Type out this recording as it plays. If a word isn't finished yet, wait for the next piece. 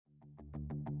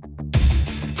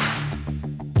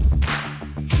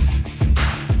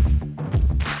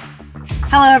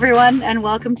Hello, everyone, and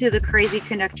welcome to the Crazy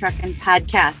Canuck Trucking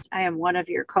Podcast. I am one of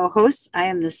your co-hosts. I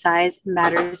am the Size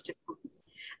Matters,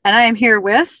 and I am here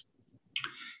with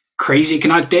Crazy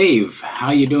Canuck Dave.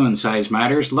 How you doing, Size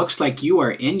Matters? Looks like you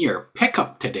are in your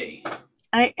pickup today.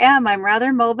 I am. I'm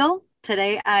rather mobile.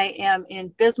 Today I am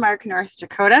in Bismarck, North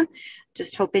Dakota,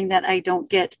 just hoping that I don't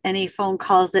get any phone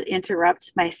calls that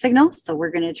interrupt my signal. So we're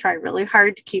going to try really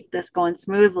hard to keep this going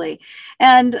smoothly.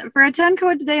 And for a 10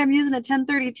 code today, I'm using a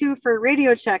 1032 for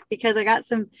radio check because I got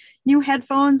some new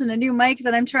headphones and a new mic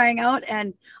that I'm trying out,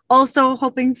 and also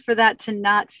hoping for that to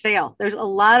not fail. There's a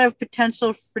lot of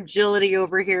potential fragility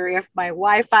over here if my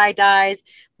Wi-Fi dies,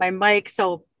 my mic.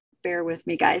 So bear with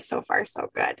me, guys. So far, so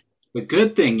good. The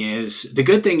good thing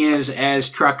is, as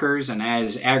truckers and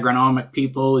as agronomic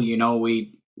people,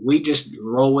 we just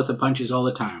roll with the punches all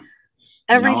the time.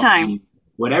 Every time.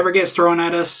 Whatever gets thrown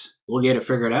at us, we'll get it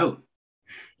figured out.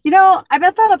 I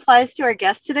bet that applies to our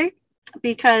guest today,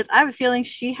 because I have a feeling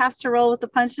she has to roll with the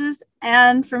punches.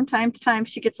 And from time to time,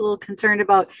 she gets a little concerned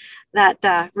about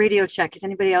that radio check. Is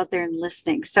anybody out there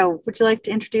listening? So would you like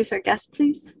to introduce our guest,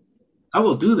 please? I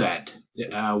will do that.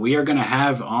 We are going to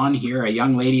have on here a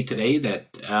young lady today that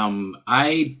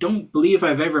I don't believe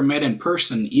I've ever met in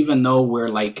person, even though we're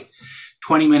like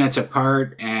 20 minutes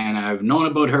apart, and I've known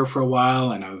about her for a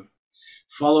while, and I've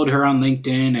followed her on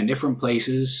LinkedIn and different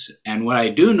places. And what I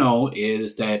do know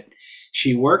is that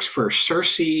she works for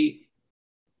Searcy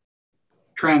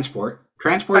Transport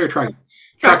or Trucking?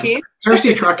 Trucking.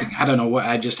 Searcy Trucking. I don't know what,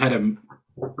 I just had a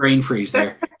brain freeze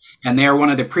there. And they are one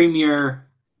of the premier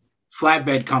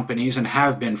flatbed companies and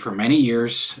have been for many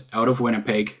years out of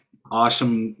Winnipeg.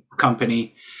 Awesome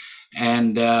company.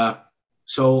 And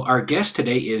so our guest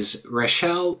today is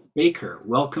Rachelle Baker.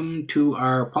 Welcome to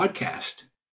our podcast.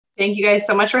 Thank you guys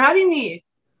so much for having me.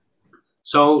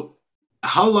 So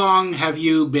how long have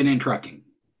you been in trucking?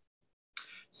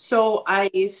 So I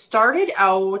started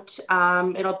out,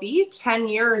 it'll be 10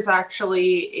 years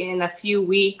actually in a few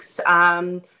weeks,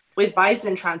 with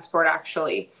Bison Transport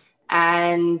actually.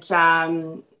 And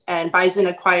Bison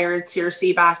acquired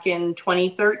Searcy back in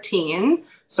 2013.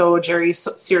 So Jerry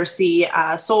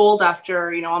Searcy sold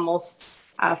after, almost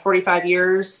 45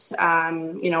 years,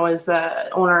 as the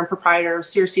owner and proprietor of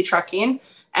Searcy Trucking.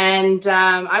 And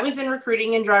I was in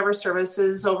recruiting and driver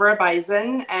services over at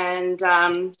Bison. And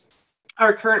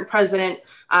our current president,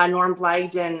 Norm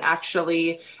Blagden,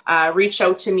 actually reached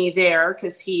out to me there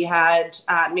because he had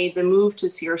made the move to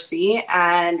Searcy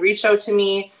and reached out to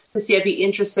me to see if I'd be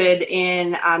interested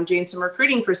in doing some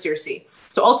recruiting for Searcy.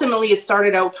 So ultimately, it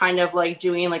started out kind of like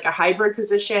doing like a hybrid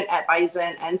position at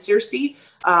Bison and Searcy.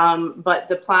 But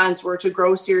the plans were to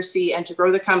grow Searcy and to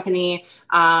grow the company.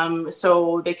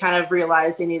 So they kind of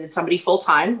realized they needed somebody full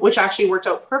time, which actually worked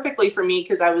out perfectly for me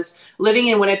because I was living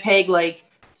in Winnipeg, like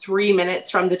 3 minutes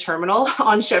from the terminal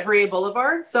on Chevrier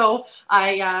Boulevard. So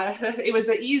it was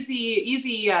an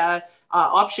easy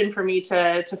option for me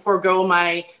to forego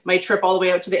my trip all the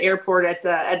way out to the airport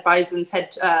at Bison's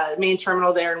main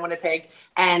terminal there in Winnipeg.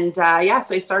 And so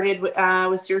I started with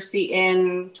Searcy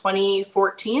in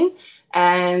 2014.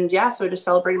 And so I just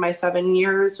celebrated my 7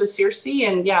 years with Searcy,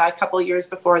 and a couple of years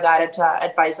before that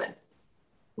at Bison.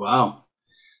 Wow.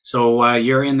 So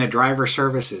you're in the driver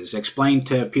services. Explain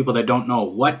to people that don't know,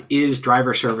 what is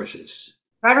driver services?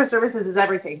 Driver services is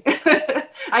everything.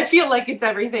 I feel like it's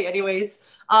everything anyways.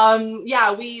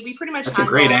 We pretty much. That's a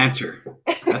great answer.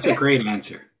 That's a great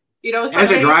answer. As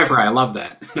a driver, I love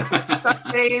that.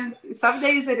 some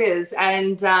days it is.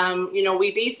 And,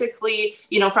 we basically,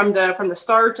 from the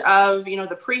start of,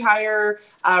 the pre-hire,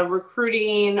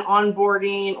 recruiting,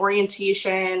 onboarding,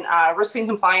 orientation, risk and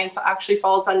compliance actually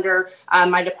falls under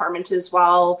my department as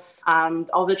well.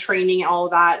 All the training, all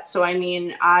of that. So,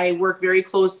 I work very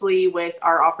closely with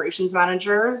our operations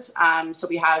managers. So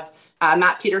we have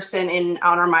Matt Peterson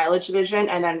on our mileage division,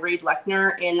 and then Reid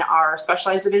Lechner in our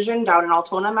specialized division down in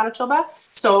Altona, Manitoba.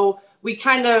 So we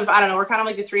kind of, we're kind of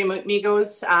like the three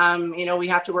amigos. We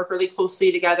have to work really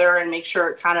closely together and make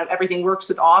sure everything works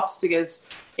with ops, because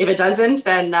if it doesn't,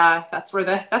 then that's where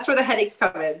the headaches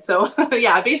come in. So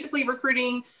basically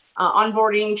recruiting,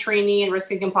 onboarding, training, and risk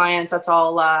and compliance. That's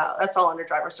all under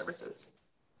driver services.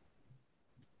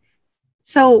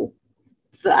 So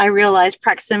I realized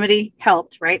proximity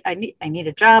helped, right? I need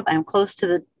a job. I'm close to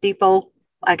the depot.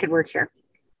 I could work here.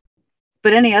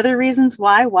 But any other reasons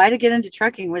why to get into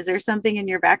trucking? Was there something in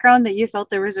your background that you felt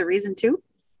there was a reason to?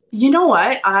 You know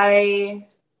what? A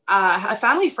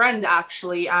family friend,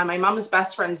 actually, my mom's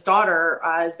best friend's daughter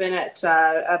has been at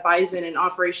Bison in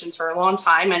operations for a long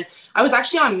time. And I was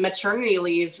actually on maternity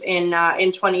leave in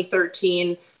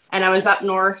 2013. And I was up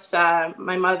north.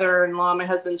 My mother-in-law, my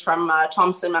husband's from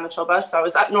Thompson, Manitoba. So I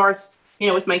was up north,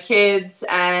 with my kids,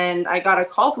 and I got a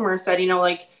call from her and said,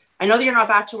 like, I know that you're not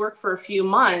back to work for a few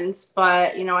months,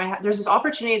 but, there's this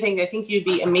opportunity I think you'd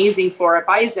be amazing for at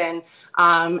Bison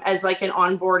as like an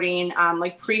onboarding,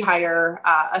 like pre-hire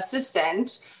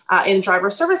assistant in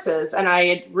driver services. And I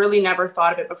had really never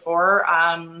thought of it before.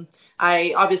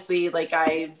 I obviously, like,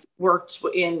 I've worked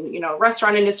in,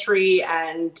 restaurant industry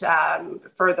and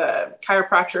for the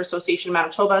Chiropractor Association of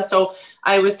Manitoba. So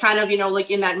I was kind of, like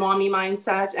in that mommy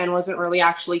mindset and wasn't really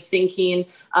actually thinking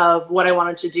of what I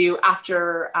wanted to do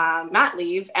after mat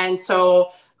leave. And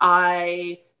so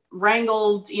I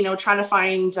wrangled, trying to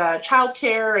find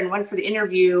childcare and went for the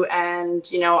interview. And,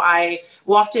 I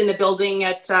walked in the building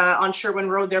on Sherwin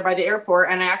Road there by the airport.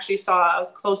 And I actually saw a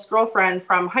close girlfriend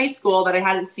from high school that I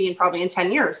hadn't seen probably in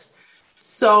 10 years.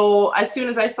 So as soon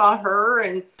as I saw her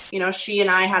and, she and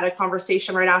I had a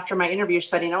conversation right after my interview, she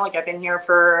said, like, I've been here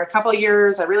for a couple of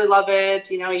years. I really love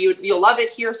it. You'll love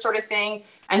it here, sort of thing.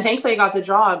 And thankfully I got the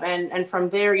job. And from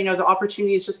there, the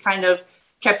opportunities just kind of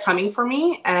kept coming for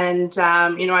me. And,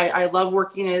 I love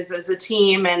working as a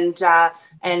team and,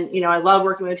 I love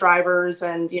working with drivers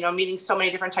and, meeting so many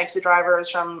different types of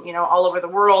drivers from, all over the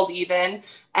world even.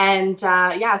 And,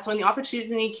 so when the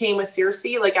opportunity came with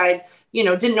Searcy, like I,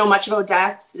 didn't know much about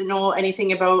decks, didn't know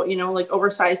anything about, like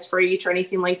oversized freight or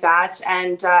anything like that.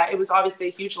 And, it was obviously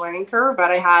a huge learning curve,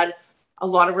 but I had a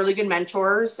lot of really good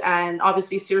mentors. And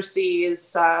obviously Searcy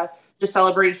is, just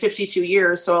celebrated 52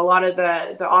 years. So a lot of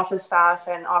the office staff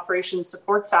and operations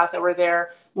support staff that were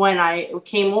there when I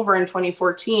came over in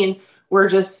 2014 were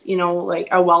just, like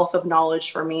a wealth of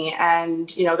knowledge for me. And,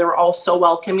 they were all so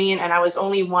welcoming. And I was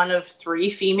only one of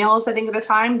 3 females, I think at the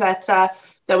time that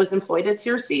was employed at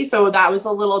Searcy. So that was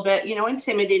a little bit,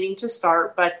 intimidating to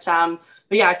start, but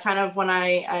yeah, kind of when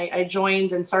I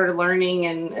joined and started learning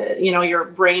and, your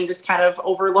brain just kind of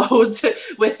overloads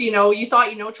with, you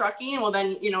thought, trucking. Well,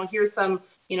 then, here's some,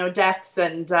 decks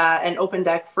and open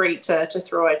deck freight to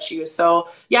throw at you. So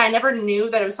yeah, I never knew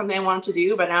that it was something I wanted to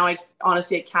do, but now I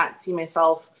can't see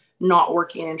myself not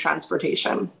working in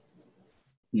transportation.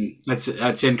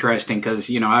 That's interesting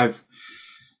because, I've,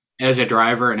 as a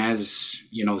driver and as,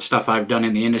 the stuff I've done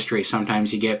in the industry,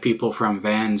 sometimes you get people from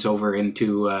vans over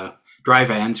into, dry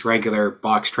vans, regular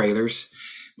box trailers,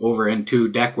 over into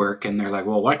deck work, and they're like,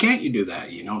 well, why can't you do that?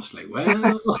 It's like,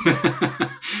 well,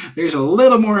 there's a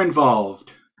little more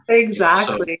involved.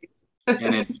 Exactly.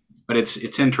 But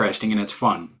it's interesting and it's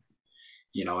fun.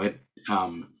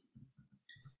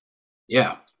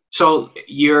 Yeah. So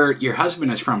your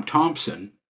husband is from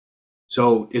Thompson.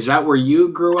 So is that where you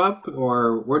grew up,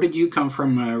 or where did you come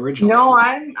from originally? No,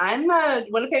 I'm a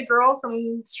Winnipeg girl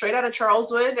from straight out of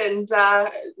Charleswood, and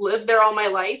lived there all my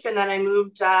life. And then I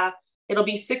moved. It'll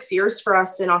be 6 years for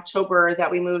us in October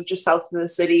that we moved just south of the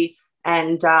city.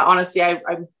 And honestly,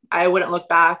 I wouldn't look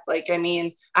back. Like, I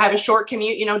mean, I have a short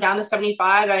commute, down the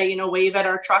 75. I, wave at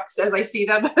our trucks as I see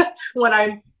them when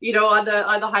I'm, on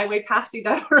the highway passing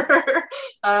them.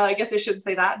 I guess I shouldn't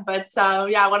say that, but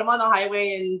yeah, when I'm on the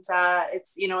highway and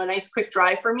it's, a nice quick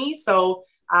drive for me. So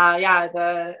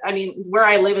where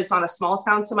I live, it's not a small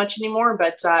town so much anymore,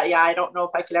 but yeah, I don't know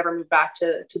if I could ever move back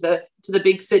to the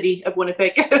big city of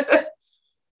Winnipeg.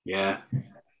 Yeah.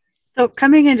 So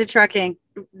coming into trucking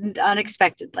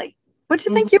unexpectedly, what did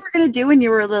you think you were going to do when you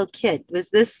were a little kid?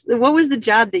 What was the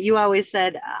job that you always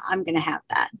said, I'm going to have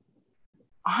that?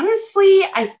 Honestly,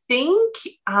 I think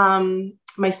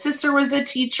my sister was a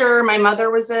teacher. My mother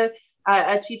was a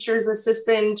teacher's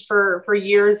assistant for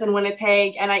years in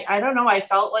Winnipeg. And I don't know, I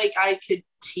felt like I could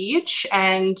teach.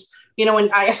 And,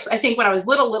 when I think when I was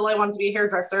little, I wanted to be a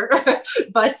hairdresser,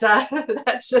 but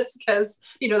that's just because,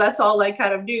 that's all I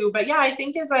kind of knew. But yeah, I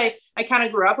think as I kind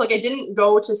of grew up, like I didn't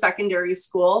go to secondary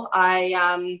school.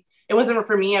 It wasn't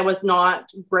for me. I was not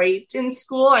great in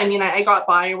school. I mean, I got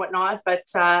by or whatnot, but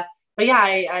yeah,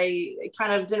 I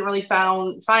kind of didn't really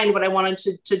find what I wanted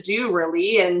to do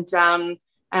really. And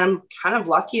I'm kind of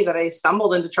lucky that I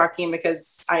stumbled into trucking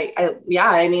because I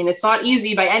mean, it's not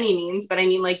easy by any means, but I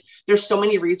mean, like, there's so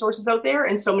many resources out there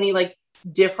and so many like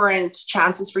different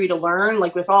chances for you to learn,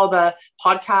 like with all the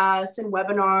podcasts and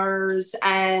webinars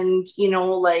and,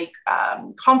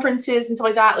 conferences and stuff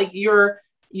like that. Like you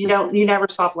never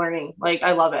stop learning. Like,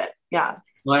 I love it. Yeah.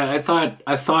 Well,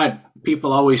 I thought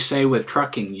people always say with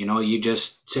trucking, you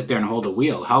just sit there and hold a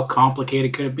wheel. How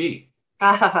complicated could it be?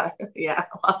 Yeah,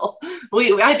 well,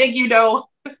 I think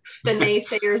the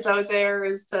naysayers out there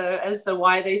as to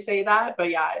why they say that,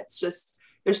 but yeah, it's just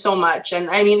there's so much,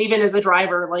 and I mean, even as a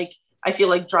driver, like I feel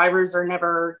like drivers are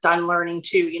never done learning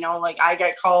too, you know, like I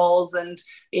get calls and,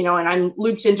 you know, and I'm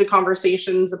looped into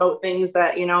conversations about things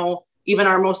that, you know, even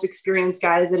our most experienced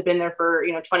guys that have been there for,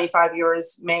 you know, 25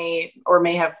 years may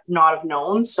have not have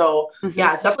known. So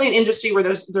yeah, it's definitely an industry where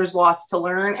there's lots to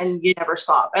learn and you never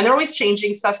stop. And they're always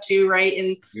changing stuff too, right?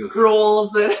 And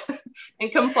rules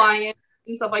and compliance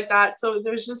and stuff like that. So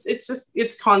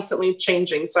it's constantly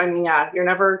changing. So I mean, yeah, you're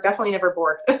definitely never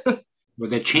bored.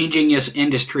 With the changingest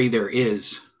industry there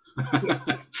is.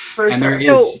 For and sure. there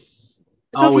is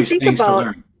always things to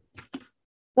learn.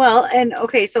 Well, and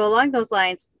okay, so along those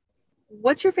lines,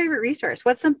 what's your favorite resource?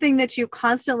 What's something that you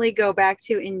constantly go back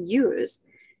to and use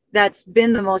that's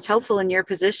been the most helpful in your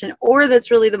position, or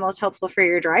that's really the most helpful for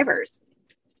your drivers?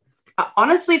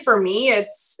 Honestly, for me,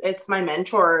 it's my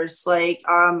mentors, like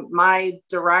my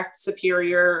direct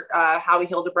superior, Howie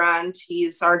Hildebrand.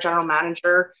 He's our general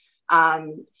manager.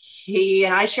 He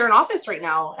and I share an office right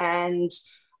now. And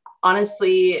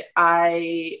honestly,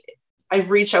 I've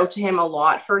reached out to him a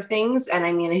lot for things. And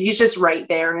I mean, he's just right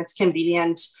there and it's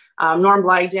convenient. Norm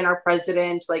Blagden, our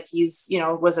president, like he's, you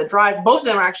know, was a driver. Both of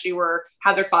them actually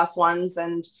had their class ones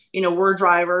and, you know, we're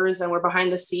drivers and we're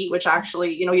behind the seat, which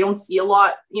actually, you know, you don't see a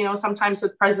lot, you know, sometimes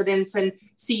with presidents and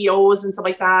CEOs and stuff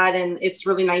like that. And it's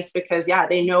really nice because, yeah,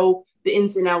 they know the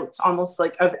ins and outs almost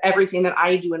like of everything that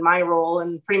I do in my role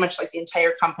and pretty much like the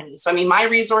entire company. So, I mean, my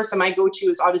resource and my go-to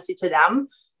is obviously to them.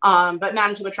 But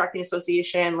Manitoba Trucking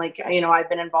Association, like, you know, I've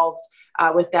been involved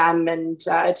with them and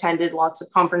attended lots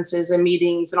of conferences and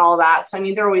meetings and all that. So, I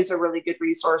mean, they're always a really good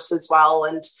resource as well.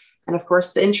 And of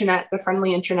course, the internet, the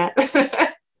friendly internet.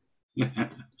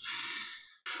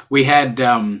 We had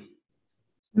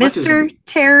Mr.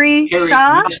 Terry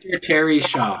Shaw. Mr. Terry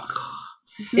Shaw.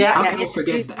 Yeah. How could I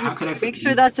forget that? How could I forget? Make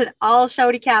sure that's in all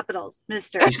shouty capitals,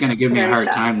 Mr. He's going to give me a hard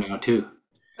time now, too.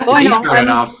 Oh,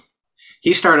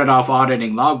 He started off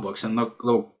auditing logbooks, and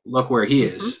look where he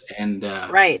is. And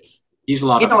right, he's a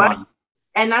lot of fun. What?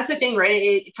 And that's the thing,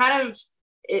 right?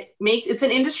 It's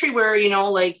an industry where, you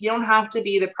know, like you don't have to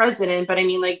be the president, but I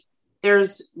mean, like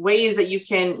there's ways that you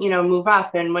can, you know, move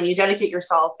up. And when you dedicate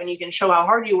yourself and you can show how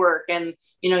hard you work and,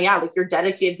 you know, yeah, like you're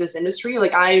dedicated to this industry.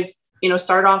 Like I've, you know,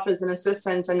 started off as an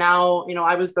assistant and now, you know,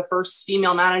 I was the first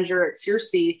female manager at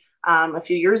Searcy a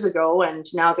few years ago. And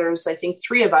now there's, I think,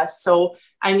 3 of us. So,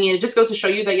 I mean, it just goes to show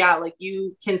you that, yeah, like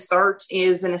you can start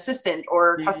as an assistant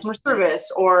or customer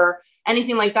service or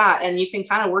anything like that. And you can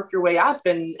kind of work your way up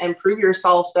and prove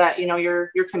yourself that, you know,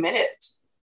 you're committed.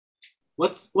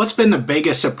 What's been the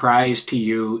biggest surprise to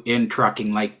you in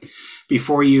trucking? Like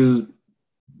before you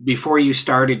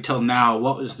started till now,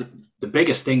 what was the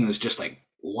biggest thing that was just like,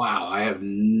 wow, I have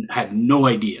had no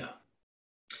idea.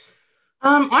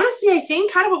 Honestly, I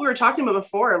think kind of what we were talking about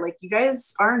before, like you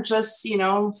guys aren't just, you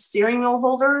know, steering wheel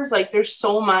holders. Like there's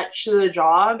so much to the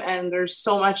job and there's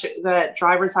so much that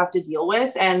drivers have to deal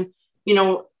with. And, you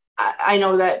know, I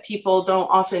know that people don't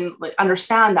often like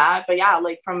understand that, but yeah,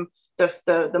 like from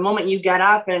the moment you get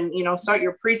up and, you know, start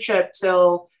your pre-trip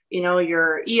till, you know,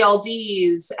 your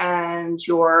ELDs and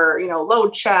your, you know,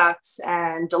 load checks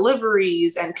and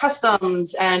deliveries and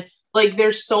customs and like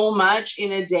there's so much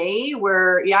in a day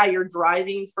where, yeah, you're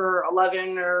driving for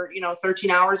 11 or, you know, 13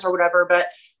 hours or whatever, but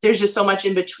there's just so much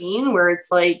in between where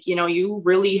it's like, you know, you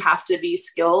really have to be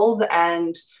skilled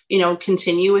and, you know,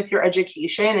 continue with your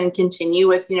education and continue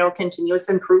with, you know, continuous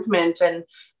improvement. And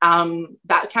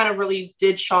that kind of really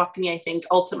did shock me, I think,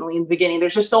 ultimately in the beginning.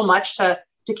 There's just so much to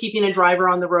keeping a driver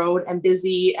on the road and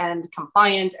busy and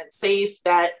compliant and safe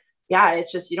that, yeah,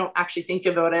 it's just, you don't actually think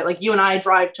about it. Like you and I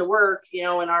drive to work, you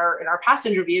know, in our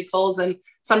passenger vehicles. And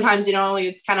sometimes, you know,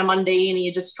 it's kind of mundane and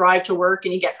you just drive to work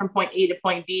and you get from point A to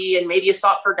point B and maybe you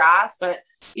stop for gas. But,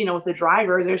 you know, with a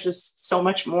driver, there's just so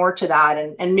much more to that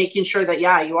and making sure that,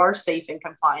 yeah, you are safe and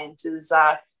compliant is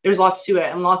there's lots to it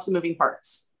and lots of moving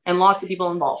parts and lots of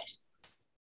people involved.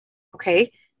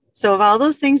 Okay. So of all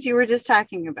those things you were just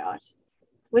talking about,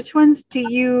 which ones do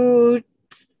you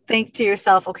think to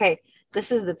yourself, okay,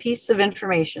 this is the piece of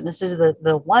information. This is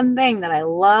the one thing that I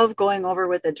love going over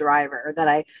with a driver that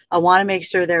I want to make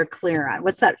sure they're clear on.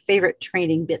 What's that favorite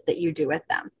training bit that you do with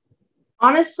them?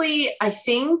 Honestly, I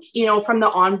think, you know, from the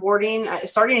onboarding,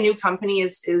 starting a new company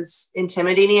is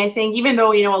intimidating, I think, even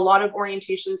though, you know, a lot of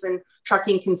orientations and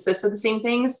trucking consists of the same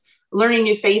things. Learning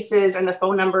new faces and the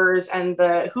phone numbers and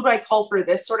the who do I call for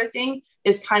this sort of thing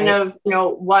is kind of, you know,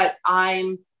 what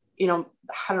I'm, you know,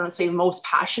 I don't say most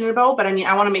passionate about, but I mean,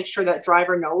 I want to make sure that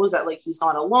driver knows that like he's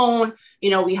not alone. You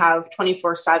know, we have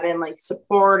 24/7 like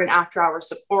support and after hour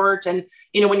support. And,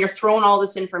 you know, when you're throwing all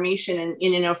this information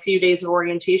in a few days of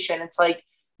orientation, it's like,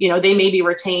 they maybe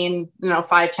retain,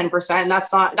 5-10%. And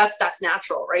that's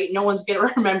natural, right? No one's going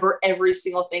to remember every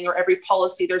single thing or every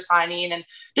policy they're signing. And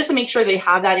just to make sure they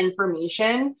have that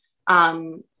information,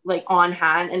 like on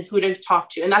hand and who to talk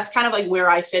to. And that's kind of like where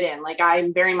I fit in. Like,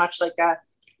 I'm very much like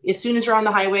as soon as you're on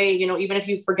the highway, even if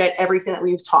you forget everything that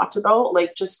we've talked about,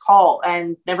 like, just call,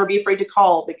 and never be afraid to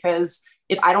call, because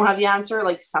if I don't have the answer,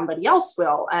 like, somebody else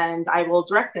will, and I will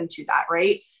direct them to that.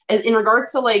 Right. As in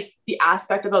regards to like the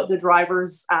aspect about the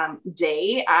driver's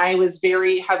day, I was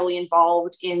very heavily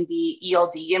involved in the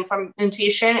ELD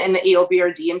implementation and the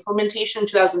AOBRD implementation in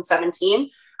 2017.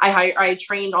 I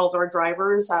trained all of our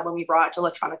drivers when we brought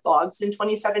electronic logs in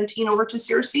 2017 over to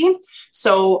CRC.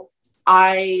 So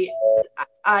I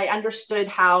understood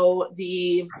how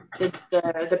the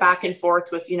back and forth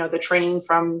with, the training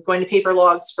from going to paper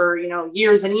logs for,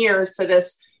 years and years to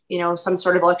this, some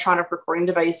sort of electronic recording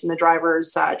device in the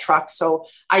driver's truck. So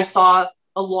I saw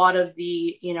a lot of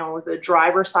the, the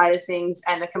driver side of things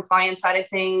and the compliance side of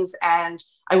things. And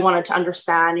I wanted to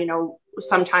understand,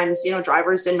 sometimes,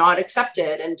 drivers did not accept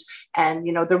it, and,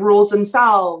 the rules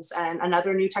themselves, and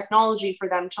another new technology for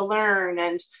them to learn.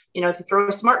 And, to throw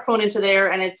a smartphone into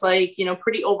there, and it's like,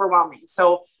 pretty overwhelming.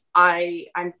 So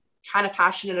I'm kind of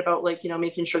passionate about, like,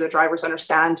 making sure that drivers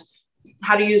understand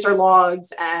how to use our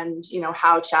logs, and,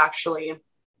 how to actually,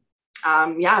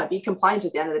 be compliant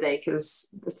at the end of the day, because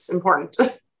it's important.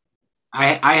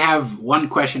 I have one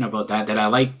question about that I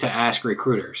like to ask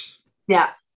recruiters.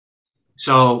 Yeah.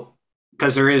 So,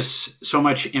 because there is so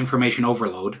much information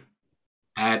overload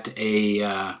at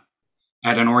an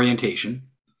orientation,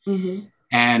 mm-hmm.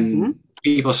 and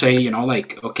people say,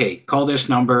 like, okay, call this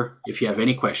number if you have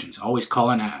any questions. Always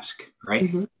call and ask, right?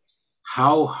 Mm-hmm.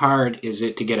 How hard is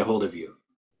it to get a hold of you,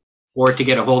 or to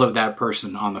get a hold of that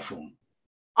person on the phone?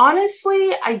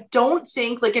 Honestly, I don't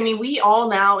think, we all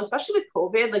now, especially with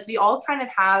COVID, like, we all kind of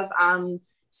have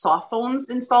soft phones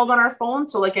installed on our phone.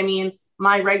 So,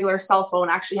 my regular cell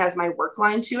phone actually has my work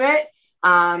line to it,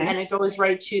 and it goes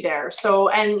right to there. So,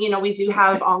 and, we do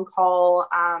have on-call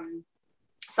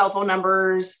cell phone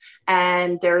numbers,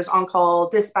 and there's on-call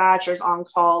dispatch, there's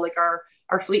on-call, like, our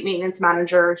fleet maintenance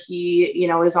manager, he,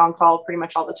 is on call pretty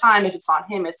much all the time. If it's on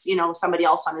him, it's, somebody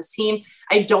else on his team.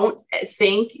 I don't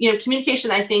think,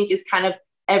 communication, I think, is kind of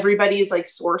everybody's like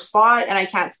sore spot. And I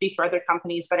can't speak for other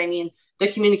companies, but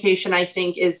the communication, I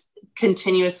think, is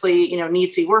continuously,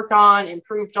 needs to be worked on,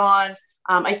 improved on.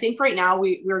 I think right now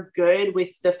we're good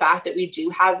with the fact that we do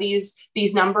have these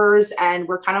numbers, and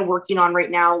we're kind of working on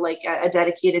right now, like a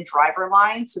dedicated driver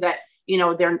line, so that,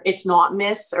 it's not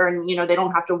missed, or, they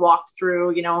don't have to walk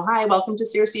through, hi, welcome to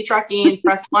CRC Trucking,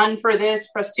 press 1 for this,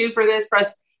 press 2 for this,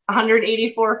 press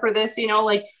 184 for this,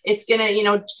 it's going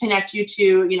to, connect you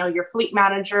to, your fleet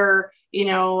manager,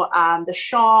 the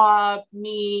shop,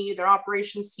 me, their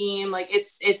operations team. Like,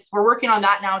 we're working on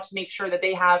that now to make sure that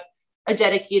they have a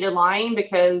dedicated line,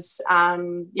 because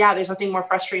there's nothing more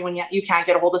frustrating when you can't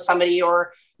get a hold of somebody,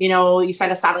 or, you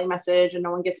send a satellite message and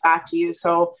no one gets back to you.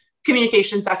 So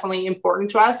communication is definitely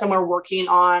important to us, and we're working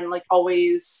on, like,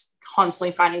 always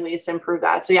constantly finding ways to improve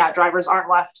that. So drivers aren't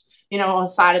left, on the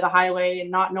side of the highway and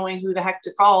not knowing who the heck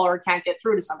to call, or can't get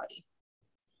through to somebody.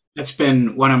 That's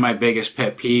been one of my biggest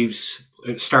pet peeves,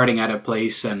 starting at a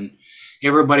place, and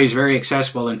everybody's very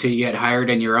accessible until you get hired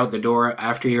and you're out the door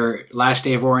after your last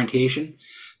day of orientation.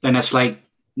 Then it's like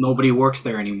nobody works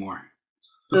there anymore.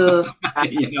 Yeah.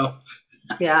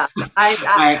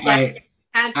 I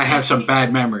have some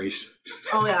bad memories.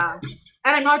 Oh yeah.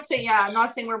 And I'm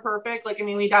not saying we're perfect. Like,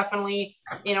 we definitely,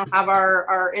 have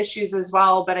our issues as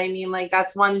well. But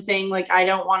that's one thing, like, I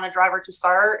don't want a driver to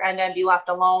start and then be left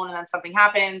alone, and then something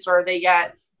happens, or they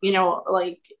get,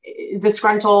 like,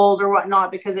 disgruntled or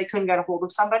whatnot because they couldn't get a hold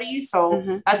of somebody.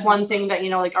 So that's one thing that,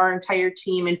 like, our entire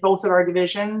team in both of our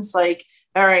divisions, like,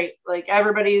 all right, like,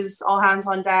 everybody's all hands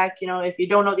on deck. If you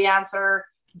don't know the answer,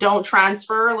 don't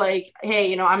transfer, like,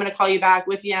 hey, I'm going to call you back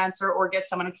with the answer, or get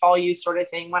someone to call you, sort of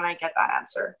thing, when I get that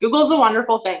answer. Google's a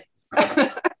wonderful thing.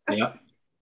 Yep.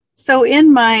 So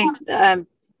in my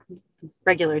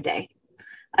regular day,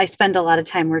 I spend a lot of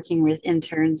time working with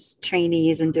interns,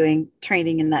 trainees, and doing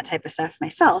training and that type of stuff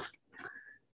myself.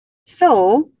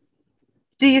 So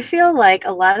do you feel like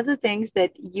a lot of the things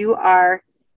that you are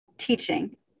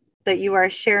teaching, that you are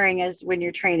sharing as when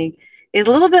you're training, is a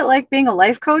little bit like being a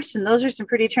life coach, and those are some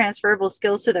pretty transferable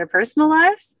skills to their personal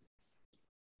lives?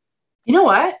 You know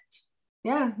what?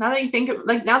 Yeah. Now that I think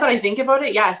about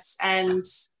it, yes. And,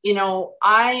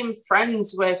 I'm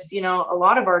friends with, a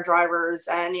lot of our drivers,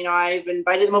 and, I've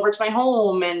invited them over to my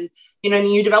home, and,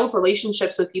 you develop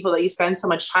relationships with people that you spend so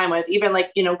much time with, even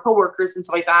like, coworkers and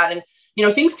stuff like that. And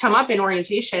things come up in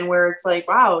orientation where it's like,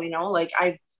 wow, like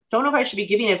I don't know if I should be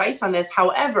giving advice on this.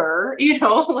 However,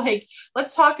 like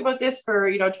let's talk about this for,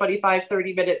 25,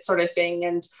 30 minutes sort of thing.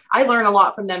 And I learn a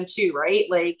lot from them too, right?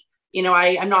 Like,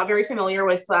 I'm not very familiar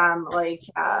with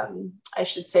I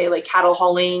should say like cattle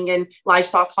hauling and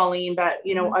livestock hauling, but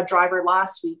a driver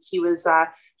last week, he was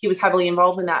heavily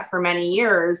involved in that for many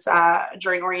years.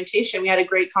 During orientation, we had a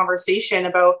great conversation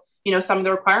about some of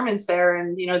the requirements there,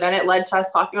 and then it led to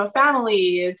us talking about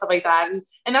family and stuff like that,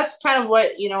 and that's kind of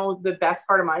what the best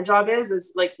part of my job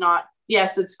is like, not,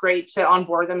 yes, it's great to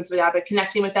onboard them and stuff like that, but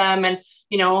connecting with them and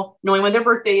knowing when their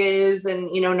birthday is,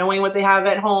 and knowing what they have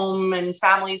at home and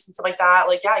families and stuff like that.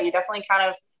 Like, yeah, you definitely kind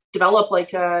of develop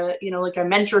like a like a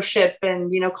mentorship, and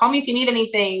call me if you need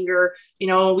anything. Or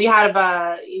we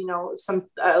have some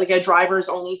like a drivers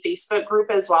only Facebook group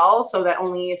as well, so that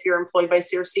only if you're employed by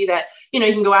CRC that you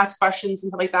can go ask questions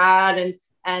and stuff like that.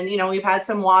 And we've had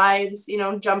some wives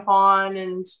jump on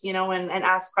and and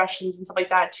ask questions and stuff like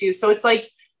that too. So it's like,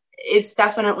 it's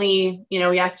definitely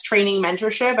yes, training,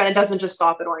 mentorship, and it doesn't just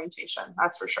stop at orientation,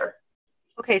 that's for sure.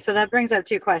 Okay, so that brings up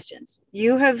two questions.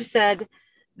 You have said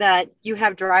that you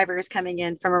have drivers coming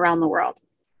in from around the world,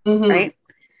 right?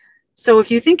 So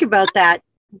if you think about that,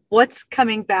 what's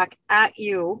coming back at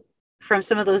you from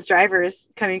some of those drivers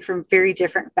coming from very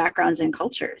different backgrounds and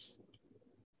cultures?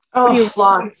 Oh,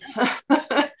 lots.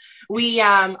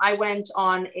 I went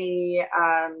on a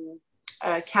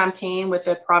campaign with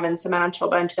the province of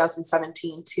Manitoba in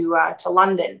 2017 to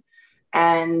London,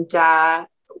 and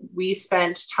we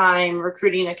spent time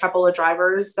recruiting a couple of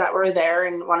drivers that were there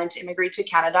and wanted to immigrate to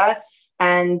Canada.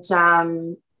 And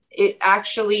it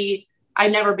actually,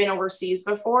 I've never been overseas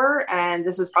before. And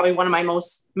this is probably one of my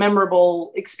most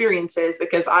memorable experiences,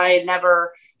 because I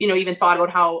never, even thought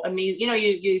about how amazing,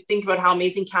 you think about how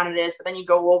amazing Canada is, but then you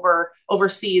go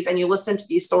overseas and you listen to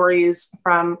these stories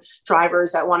from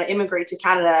drivers that want to immigrate to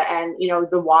Canada, and,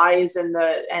 the whys and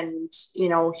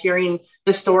hearing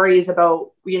the stories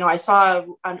about, I saw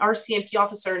an RCMP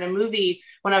officer in a movie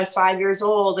when I was 5 years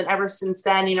old. And ever since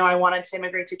then, I wanted to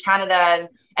immigrate to Canada,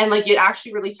 and like, it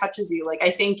actually really touches you. Like,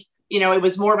 I think, it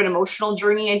was more of an emotional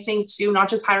journey, I think, too, not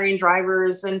just hiring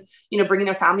drivers and, bringing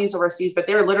their families overseas, but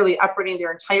they're literally uprooting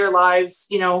their entire lives,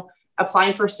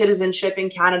 applying for citizenship in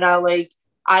Canada. Like,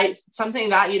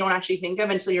 something that you don't actually think of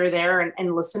until you're there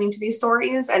and listening to these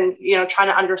stories, and, trying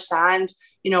to understand,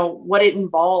 what it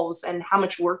involves and how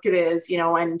much work it is,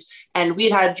 and we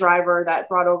had a driver that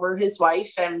brought over his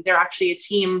wife, and they're actually a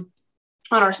team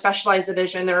on our specialized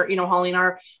division. They're, hauling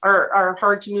our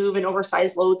hard to move and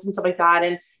oversized loads and stuff like that.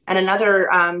 And another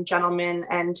gentleman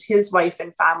and his wife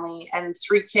and family and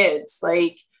 3 kids,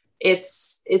 like,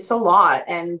 it's a lot.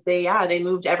 And they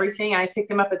moved everything. I picked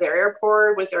them up at their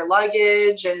airport with their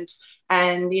luggage, and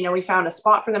we found a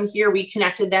spot for them here. We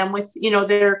connected them with,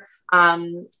 their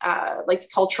like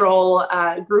cultural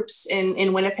groups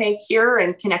in Winnipeg here,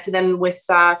 and connected them with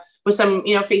some,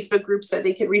 Facebook groups that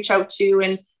they could reach out to,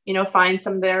 and, find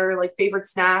some of their like favorite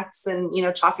snacks, and,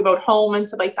 talk about home and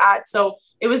stuff like that. So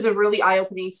it was a really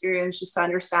eye-opening experience just to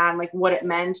understand like what it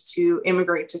meant to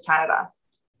immigrate to Canada.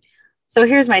 So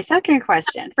here's my second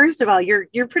question. First of all,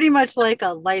 you're pretty much like a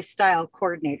lifestyle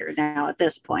coordinator now at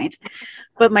this point.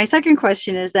 But my second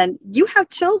question is, then you have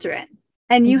children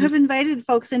and you have invited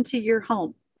folks into your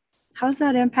home. How's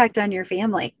that impact on your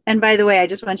family? And by the way, I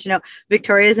just want you to know,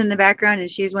 Victoria's in the background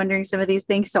and she's wondering some of these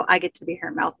things. So I get to be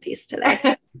her mouthpiece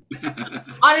today.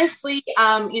 Honestly,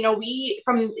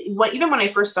 even when I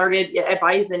first started at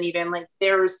Bison, even like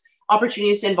there's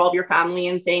opportunities to involve your family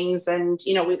in things. And,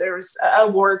 there's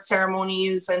award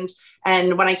ceremonies.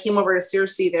 And when I came over to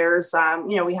CRC, there's,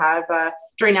 we have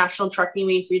during National Trucking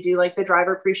Week, we do like the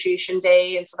Driver Appreciation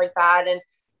Day and stuff like that. And,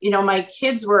 my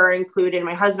kids were included.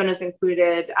 My husband is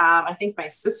included. I think my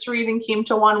sister even came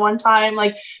to one time.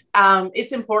 Like,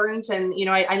 it's important. And,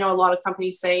 I know a lot of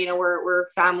companies say, we're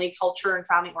family culture and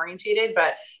family orientated,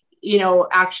 but,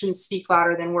 actions speak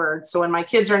louder than words. So when my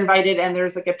kids are invited and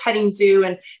there's like a petting zoo,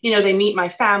 and, they meet my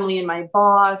family and my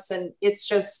boss, and it's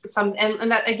just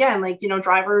and that, again, like,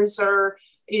 drivers are,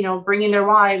 bringing their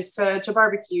wives to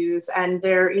barbecues, and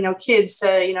their, kids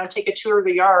to, take a tour of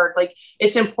the yard. Like,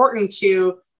 it's important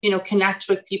to, connect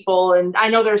with people. And I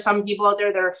know there's some people out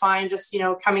there that are fine just,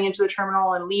 coming into the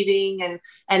terminal and leaving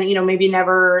and, maybe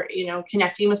never,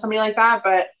 connecting with somebody like that.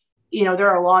 But, there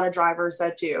are a lot of drivers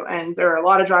that do. And there are a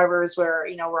lot of drivers where,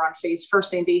 we're on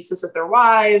first name basis with their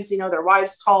wives, their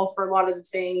wives call for a lot of the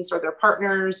things, or their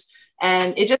partners.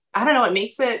 And it just, I don't know, it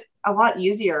makes it a lot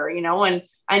easier, and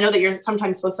I know that you're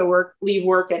sometimes supposed to leave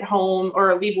work at home,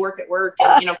 or leave work at work,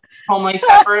 and, home life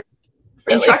separate.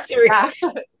 really serious.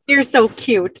 You're so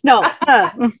cute. No,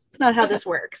 it's not how this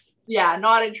works. Yeah,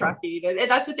 not in trucking. And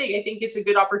that's the thing. I think it's a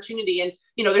good opportunity. And,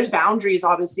 you know, there's boundaries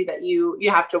obviously that you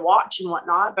have to watch and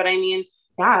whatnot. But I mean,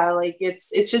 yeah, like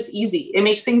it's just easy. It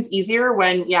makes things easier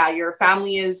when, yeah, your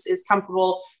family is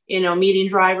comfortable, you know, meeting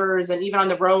drivers and even on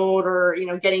the road or, you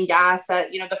know, getting gas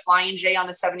at, you know, the Flying J on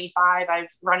the 75. I've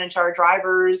run into our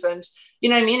drivers and, you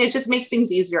know what I mean? It just makes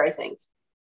things easier, I think.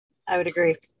 I would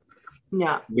agree.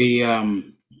 Yeah.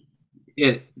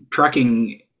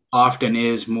 Trucking often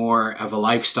is more of a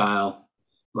lifestyle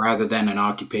rather than an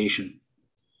occupation.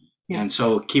 Yeah. And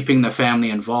so keeping the family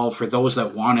involved for those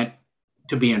that want it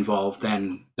to be involved,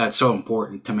 then that's so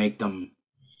important to make them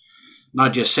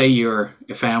not just say you're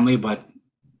a family, but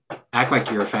act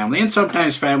like you're a family. And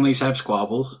sometimes families have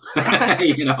squabbles,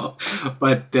 you know,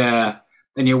 but then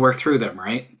you work through them,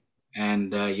 right?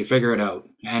 And you figure it out.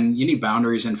 And you need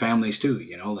boundaries in families too,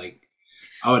 you know, like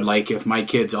I would like if my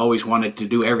kids always wanted to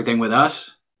do everything with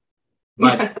us,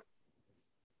 but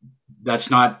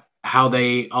that's not how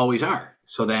they always are.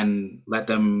 So then let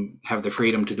them have the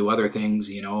freedom to do other things,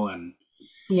 you know, and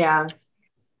yeah.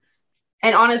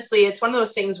 And honestly, it's one of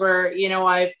those things where, you know,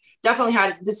 I've definitely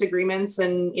had disagreements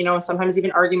and, you know, sometimes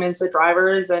even arguments with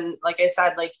drivers. And like I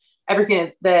said, like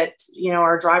everything that, you know,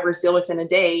 our drivers deal with in a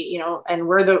day, you know, and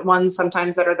we're the ones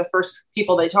sometimes that are the first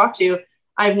people they talk to.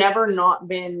 I've never not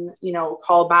been, you know,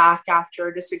 called back after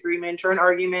a disagreement or an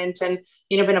argument and,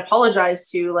 you know, been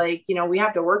apologized to. Like, you know, we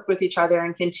have to work with each other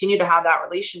and continue to have that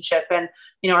relationship. And,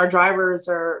 you know, our drivers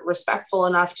are respectful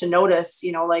enough to notice,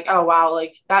 you know, like, oh, wow,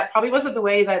 like that probably wasn't the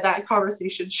way that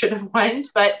conversation should have went.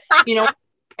 But, you know,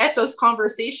 at those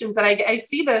conversations that I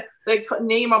see the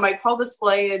name on my call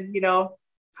display and, you know,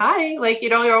 hi, like, you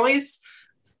know, you're always,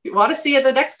 you want to see how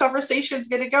the next conversation is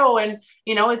going to go. And,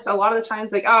 you know, it's a lot of the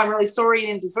times like, oh, I'm really sorry you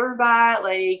didn't deserve that.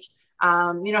 Like,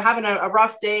 you know, having a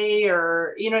rough day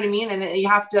or, you know what I mean? And you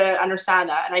have to understand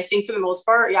that. And I think for the most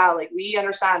part, yeah, like we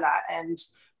understand that. And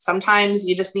sometimes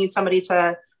you just need somebody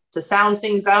to sound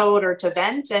things out or to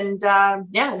vent. And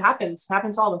yeah, it happens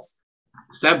to all of us.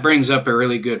 So that brings up a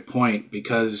really good point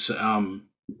because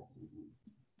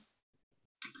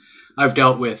I've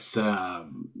dealt with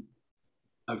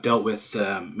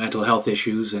mental health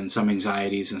issues and some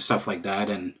anxieties and stuff like that.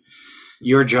 And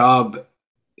your job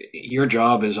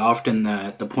is often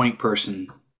the point person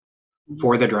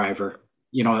for the driver,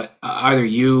 you know, either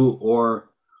you or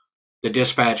the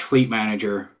dispatch fleet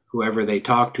manager, whoever they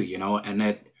talk to, you know, and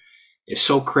it is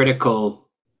so critical.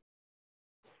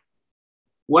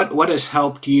 What has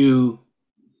helped you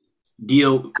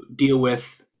deal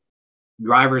with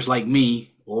drivers like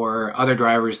me or other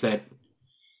drivers that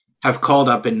have called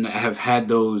up and have had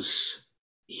those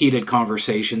heated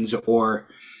conversations or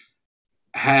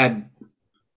had,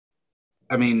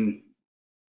 I mean,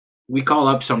 we call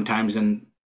up sometimes and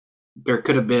there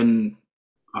could have been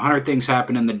 100 things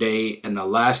happen in the day. And the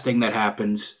last thing that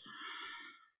happens,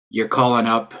 you're calling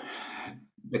up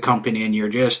the company and you're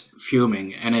just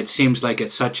fuming. And it seems like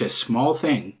it's such a small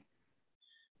thing,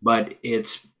 but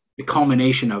it's the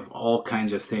culmination of all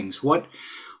kinds of things. What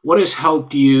has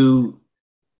helped you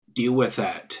deal with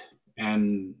that?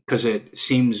 And because it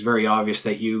seems very obvious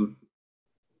that you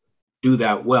do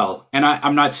that well. And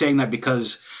I'm not saying that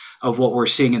because of what we're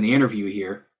seeing in the interview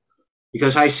here,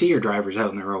 because I see your drivers out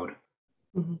on the road.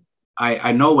 Mm-hmm.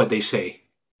 I know what they say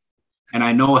and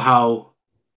I know how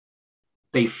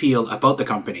they feel about the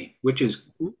company, which is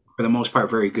for the most part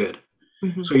very good.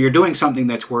 Mm-hmm. So you're doing something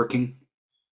that's working.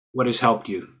 What has helped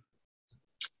you?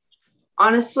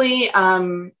 Honestly,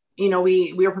 you know,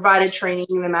 we were provided training.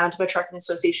 The Manitoba Trucking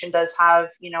Association does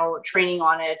have, you know, training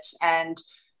on it, and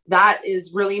that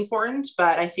is really important.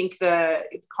 But I think the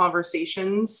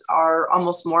conversations are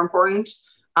almost more important.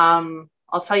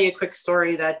 I'll tell you a quick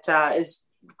story that is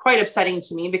quite upsetting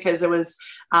to me because it was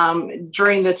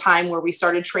during the time where we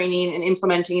started training and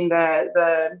implementing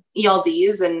the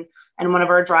ELDs, and one of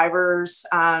our drivers,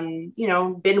 you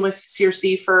know, been with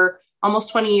CRC for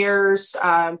almost 20 years,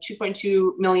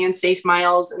 2.2 million safe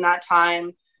miles in that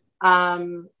time.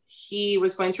 He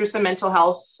was going through some mental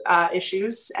health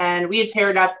issues, and we had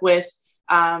paired up with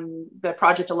the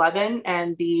Project 11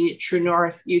 and the True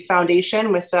North Youth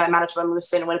Foundation with the Manitoba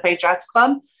Moose and Winnipeg Jets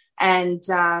Club. And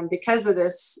because of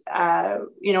this,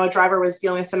 you know, a driver was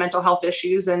dealing with some mental health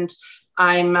issues, and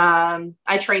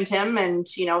I trained him, and,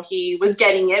 you know, he was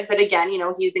getting it. But again, you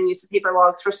know, he'd been used to paper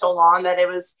logs for so long that it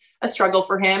was a struggle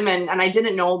for him. And I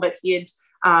didn't know, but he had,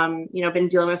 you know, been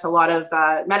dealing with a lot of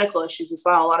medical issues as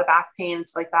well, a lot of back pain and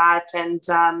stuff like that.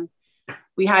 And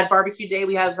we had barbecue day.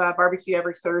 We have barbecue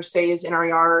every Thursdays in our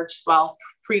yard. Well,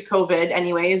 pre-COVID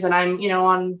anyways. And I'm,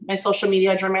 on my social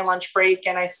media during my lunch break,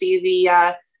 and I see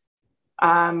the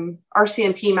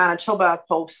RCMP Manitoba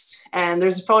post, and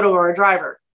there's a photo of our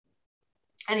driver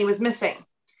and he was missing.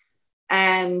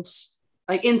 And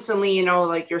like instantly,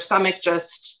 like your stomach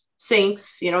just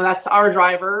sinks, that's our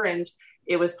driver. And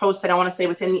it was posted, I want to say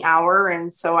within the hour.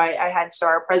 And so I had to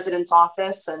our president's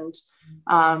office and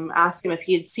ask him if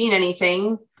he had seen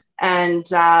anything. And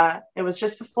it was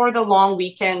just before the long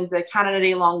weekend, the Canada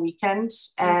Day long weekend.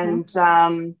 And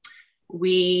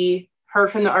we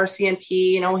heard from the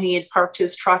RCMP, he had parked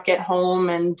his truck at home.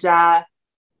 And then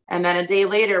a day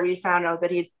later, we found out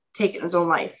that he had taken his own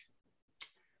life.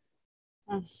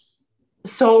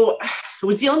 So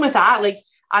we're dealing with that. Like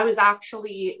I was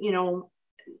actually,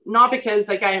 not because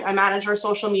like I manage our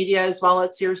social media as well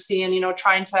at CRC and,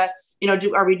 trying to,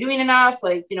 are we doing enough?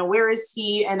 Like, where is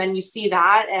he? And then you see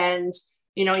that and,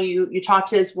 you talk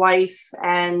to his wife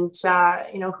and,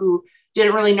 who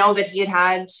didn't really know that he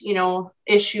had,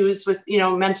 issues with,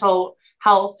 mental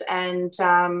health and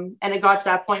it got to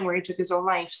that point where he took his own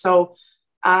life. So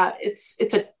it's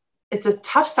a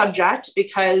tough subject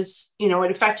because,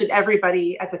 it affected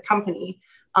everybody at the company.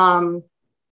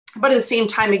 But at the same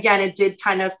time, again, it did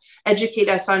kind of educate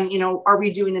us on, are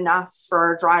we doing enough for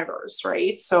our drivers,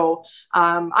 right? So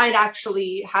I'd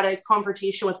actually had a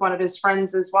confrontation with one of his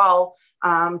friends as well,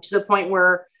 to the point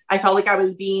where I felt like I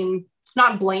was being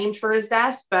not blamed for his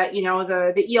death, but,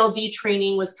 the ELD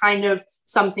training was kind of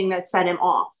something that set him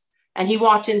off. And he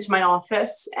walked into my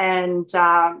office and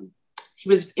he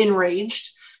was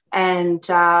enraged. And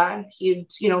he'd,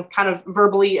 kind of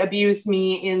verbally abused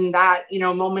me in that,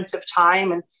 moment of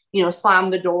time and,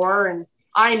 slammed the door. And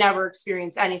I never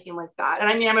experienced anything like that. And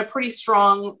I mean, I'm a pretty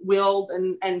strong-willed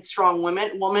and strong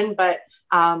woman, but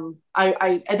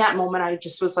I at that moment, I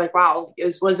just was like, wow,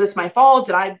 was this my fault?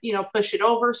 Did I, push it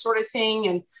over sort of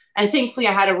thing? And thankfully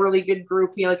I had a really good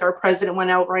group. Like our president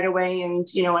went out right away and,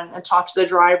 and talked to the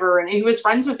driver, and he was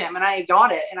friends with him, and I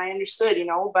got it and I understood,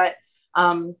 but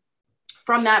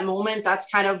from that moment, that's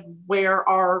kind of where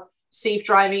our safe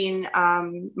driving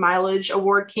mileage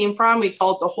award came from. We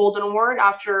call it the Holden Award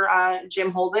after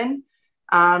Jim Holden.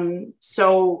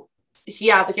 So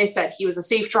yeah, like I said, he was a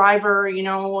safe driver,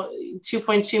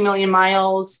 2.2 million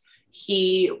miles.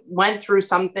 He went through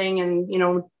something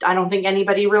and, I don't think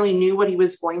anybody really knew what he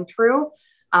was going through.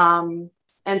 And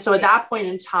so at that point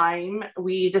in time,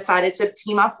 we decided to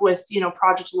team up with,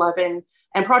 Project 11,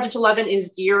 and Project 11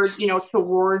 is geared,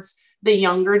 towards the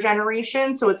younger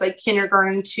generation. So it's like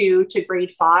kindergarten to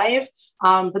grade 5.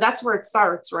 But that's where it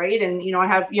starts. Right. And, I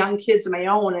have young kids of my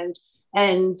own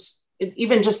and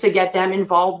even just to get them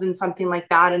involved in something like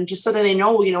that. And just so that they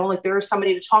know, like there's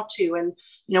somebody to talk to. And,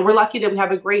 we're lucky that we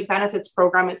have a great benefits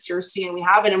program at CRC, and we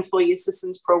have an employee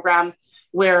assistance program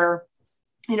where,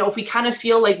 if we kind of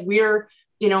feel like we're,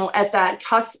 at that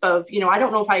cusp of, I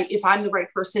don't know if I'm the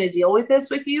right person to deal with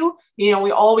this with you, we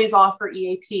always offer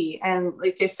EAP. And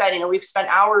like I said, we've spent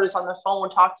hours on the phone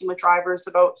talking with drivers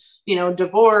about,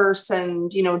 divorce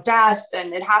and, death,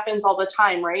 and it happens all the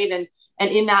time. Right. And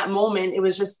in that moment, it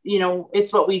was just,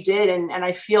 it's what we did. And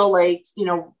I feel like,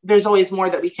 there's always more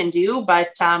that we can do,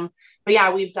 but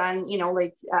yeah, we've done,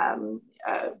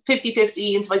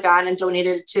 50-50 and stuff like that, and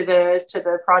donated to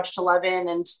the Project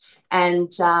 11 and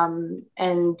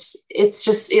it's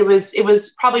just, it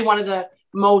was probably one of the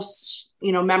most,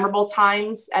 memorable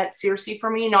times at CRC for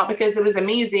me, not because it was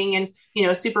amazing and,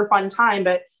 super fun time,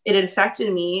 but it had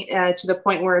affected me to the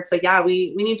point where it's like, yeah,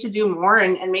 we need to do more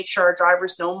and make sure our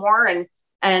drivers know more.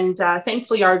 And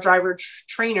thankfully our driver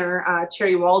trainer,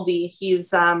 Terry Waldy, he's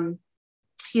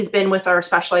been with our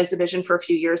specialized division for a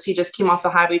few years. He just came off the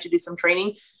highway to do some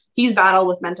training. He's battled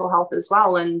with mental health as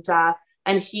well.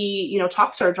 And he,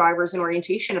 talks to our drivers in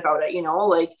orientation about it,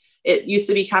 like it used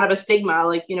to be kind of a stigma,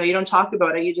 like, you don't talk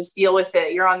about it, you just deal with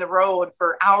it. You're on the road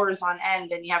for hours on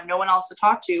end and you have no one else to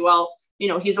talk to. Well,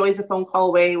 he's always a phone call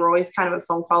away. We're always kind of a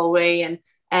phone call away. And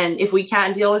if we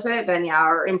can't deal with it, then yeah,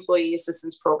 our employee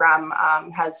assistance program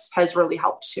has really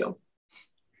helped too.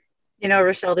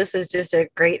 Rochelle, this is just a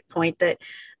great point that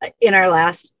in our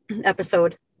last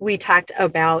episode, we talked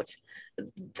about,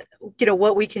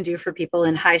 what we can do for people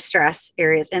in high stress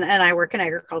areas. And I work in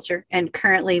agriculture, and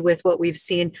currently with what we've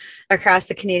seen across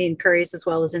the Canadian prairies, as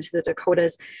well as into the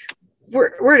Dakotas,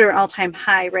 we're at an all-time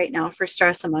high right now for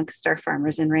stress amongst our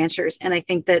farmers and ranchers. And I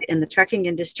think that in the trucking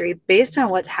industry, based on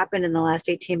what's happened in the last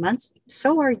 18 months,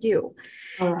 so are you.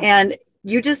 And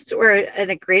you just were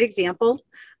a great example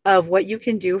of what you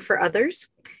can do for others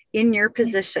in your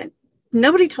position.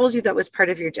 Nobody told you that was part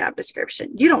of your job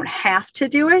description. You don't have to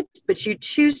do it, but you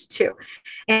choose to.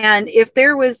 And if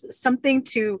there was something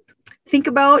to think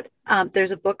about,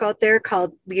 there's a book out there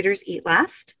called Leaders Eat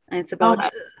Last, and it's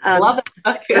about love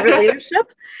that servant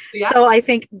leadership. Yeah. So I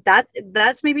think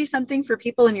that's maybe something for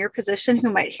people in your position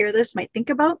who might hear this might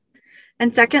think about.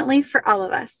 And secondly, for all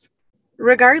of us,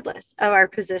 regardless of our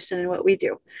position and what we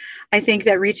do, I think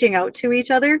that reaching out to each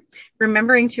other,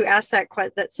 remembering to ask that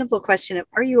simple question of,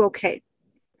 are you okay?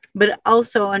 But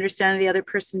also understanding the other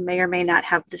person may or may not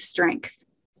have the strength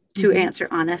to answer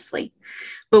honestly.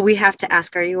 But we have to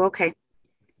ask, are you okay?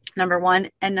 Number one.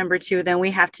 And number two, then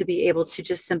we have to be able to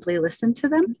just simply listen to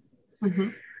them.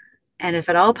 And if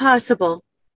at all possible,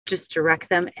 just direct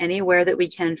them anywhere that we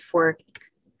can for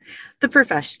the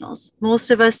professionals.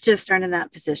 Most of us just aren't in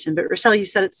that position. But Rochelle, you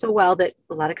said it so well that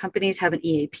a lot of companies have an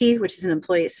EAP, which is an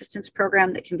employee assistance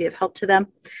program that can be of help to them.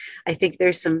 I think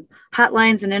there's some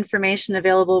hotlines and information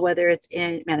available, whether it's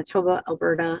in Manitoba,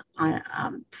 Alberta,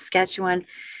 Saskatchewan,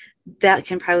 that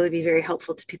can probably be very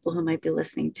helpful to people who might be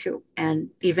listening too. And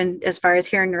even as far as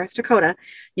here in North Dakota,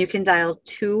 you can dial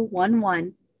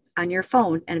 211 on your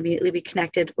phone and immediately be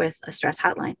connected with a stress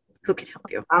hotline who can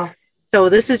help you. Wow. So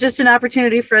this is just an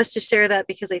opportunity for us to share that,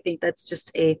 because I think that's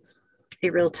just a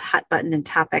real hot button and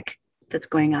topic that's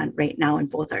going on right now in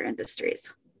both our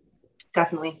industries.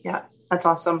 Definitely. Yeah. That's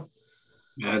awesome.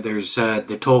 There's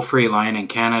the toll-free line in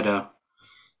Canada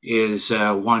is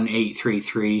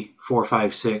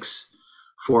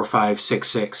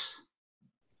 1-833-456-4566.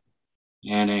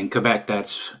 And in Quebec,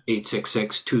 that's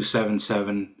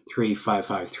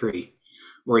 866-277-3553.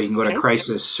 Or you can go to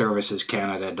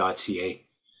crisisservicescanada.ca.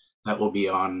 That will be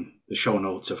on the show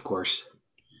notes, of course.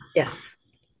 Yes.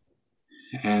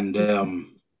 And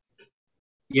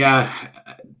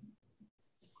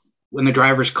when the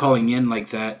driver's calling in like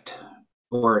that,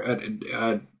 or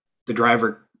the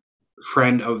driver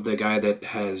friend of the guy that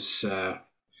has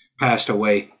passed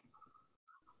away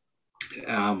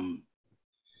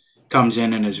comes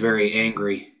in and is very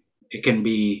angry, it can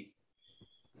be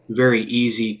very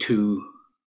easy to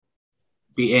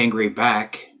be angry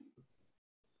back.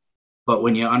 But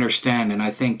when you understand, and I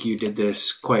think you did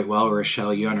this quite well,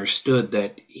 Rochelle, you understood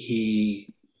that he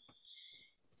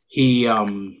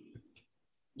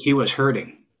was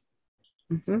hurting.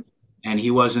 And he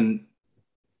wasn't,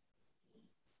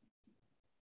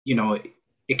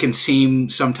 it can seem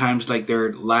sometimes like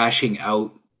they're lashing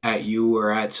out at you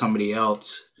or at somebody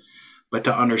else, but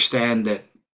to understand that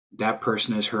that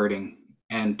person is hurting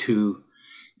and to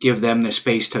give them the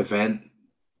space to vent.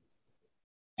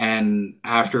 And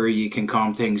after you can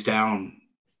calm things down,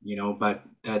 but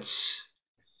that's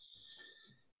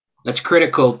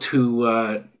critical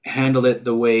to handle it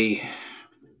the way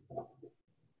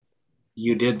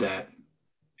you did that.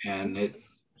 And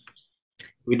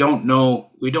we don't know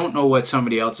what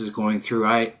somebody else is going through.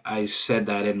 I said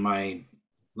that in my,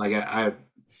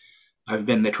 I've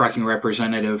been the trucking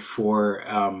representative for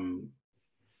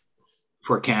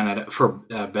Canada, for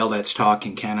Bell Let's Talk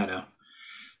in Canada.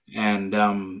 And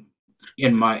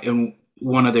in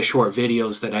one of the short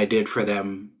videos that I did for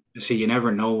them, I say you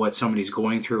never know what somebody's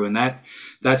going through, and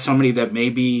that's somebody that may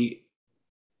be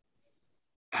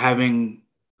having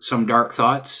some dark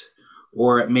thoughts,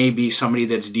 or it may be somebody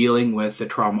that's dealing with the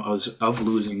trauma of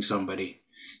losing somebody.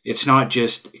 It's not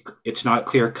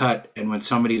clear cut, and when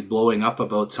somebody's blowing up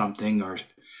about something or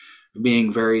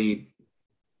being very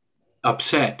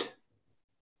upset,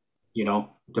 to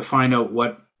find out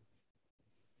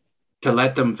to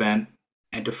let them vent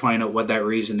and to find out what that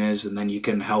reason is, and then you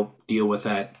can help deal with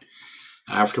that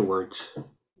afterwards.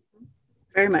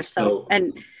 Very much so.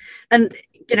 And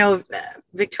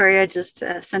Victoria just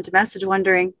sent a message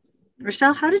wondering,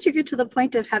 Rochelle, how did you get to the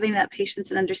point of having that patience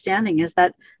and understanding? Is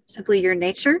that simply your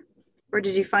nature, or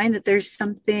did you find that there's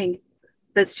something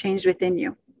that's changed within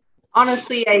you?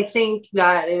 Honestly, I think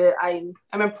that I'm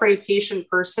a pretty patient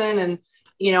person, and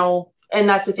and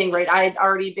that's the thing, right? I had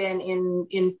already been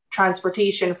in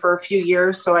transportation for a few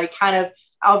years. So I kind of,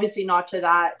 obviously not to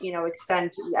that,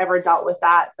 extent ever dealt with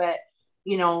that, but,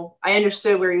 I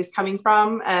understood where he was coming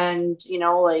from, and,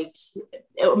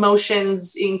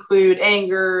 emotions include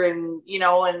anger and,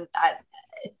 and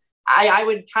I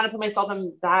would kind of put myself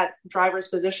in that driver's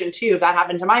position too, if that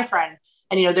happened to my friend.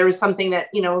 And, there was something that,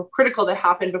 critical that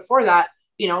happened before that,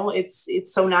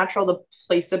 it's so natural to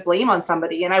place the blame on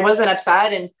somebody. And I wasn't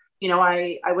upset. And,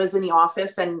 I was in the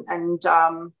office, and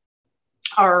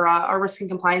our risk and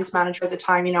compliance manager at the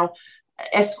time,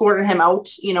 escorted him out,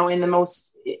 in the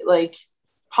most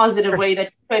positive way that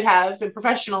he could have, and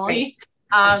professionally.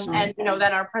 And,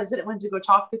 then our president went to go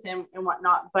talk with him and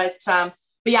whatnot. But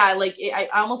yeah, I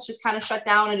almost just kind of shut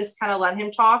down and just kind of let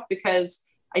him talk, because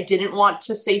I didn't want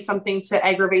to say something to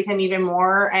aggravate him even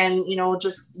more. And,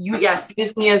 just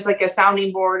use me as like a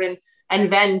sounding board and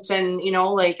vent. And,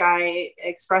 like I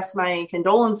express my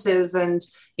condolences and,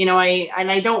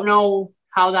 I don't know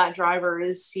how that driver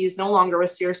is. He's no longer with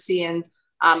CRC. And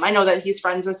I know that he's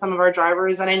friends with some of our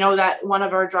drivers. And I know that one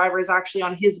of our drivers actually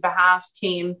on his behalf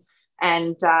came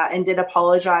and did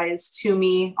apologize to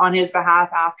me on his behalf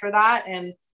after that.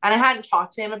 And I hadn't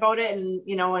talked to him about it, and,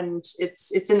 and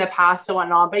it's in the past and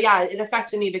whatnot, but yeah, it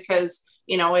affected me because,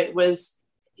 it was,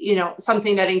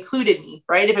 something that included me,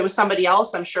 right? If it was somebody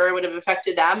else, I'm sure it would have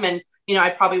affected them. And, I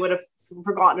probably would have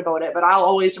forgotten about it, but I'll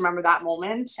always remember that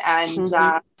moment. And,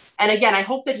 and again, I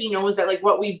hope that he knows that like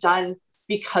what we've done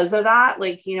because of that,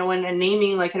 like, and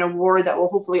naming like an award that will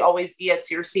hopefully always be at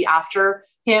CRC after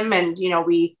him. And,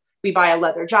 we buy a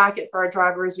leather jacket for our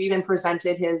drivers. We even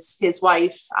presented his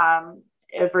wife,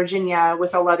 Virginia,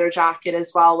 with a leather jacket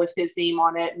as well with his name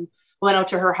on it, and went out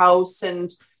to her house and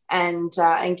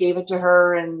gave it to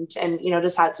her, and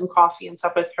just had some coffee and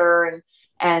stuff with her,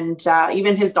 and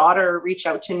even his daughter reached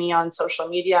out to me on social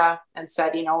media and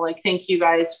said, like, thank you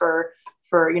guys for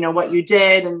what you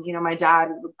did. And my dad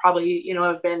would probably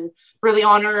have been really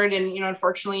honored, and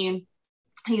unfortunately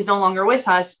he's no longer with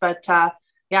us, but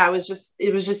yeah, it was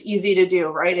just easy to do,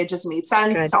 right? It just made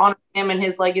sense to honor him and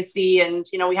his legacy. And,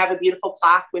 we have a beautiful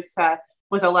plaque with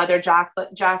a leather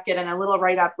jacket and a little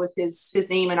write-up with his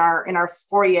name in our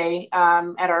foyer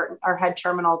at our head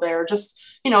terminal there. Just,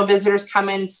 visitors come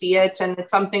in, see it. And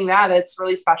it's something that's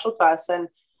really special to us. And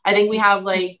I think we have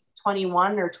like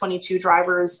 21 or 22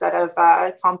 drivers that have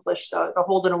accomplished the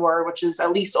Holden Award, which is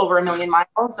at least over 1 million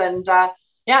miles. And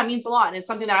yeah, it means a lot. And it's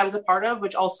something that I was a part of,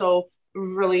 which also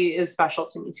really is special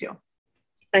to me too.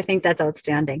 I think that's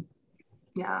outstanding.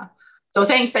 Yeah. So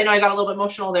thanks. I know I got a little bit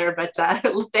emotional there, but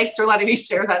thanks for letting me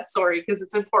share that story because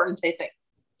it's important, I think.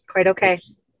 Quite okay.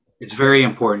 It's very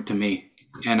important to me.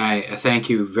 And I thank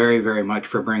you very, very much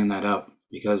for bringing that up,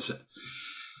 because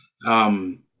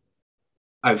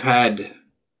I've had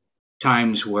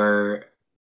times where,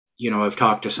 I've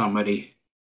talked to somebody.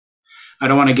 I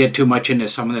don't want to get too much into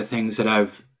some of the things that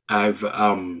I've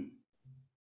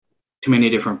too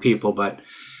many different people, but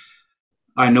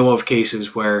I know of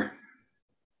cases where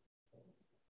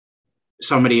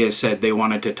somebody has said they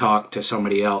wanted to talk to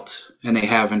somebody else and they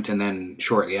haven't, and then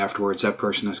shortly afterwards that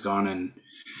person has gone and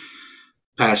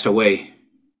passed away,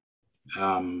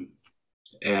 and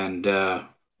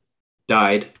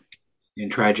died in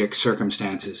tragic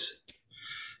circumstances.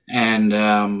 And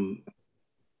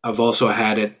I've also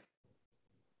had it,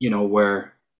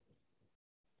 where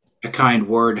a kind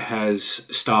word has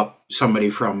stopped somebody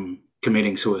from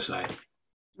committing suicide,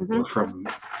 or from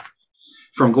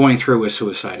going through with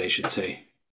suicide, I should say.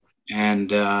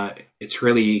 And it's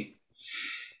really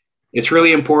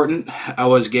important. I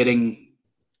was getting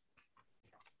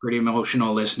pretty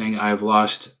emotional listening. I've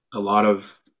lost I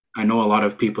know a lot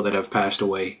of people that have passed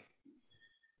away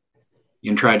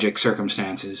in tragic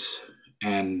circumstances,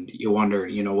 and you wonder,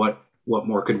 what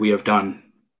more could we have done?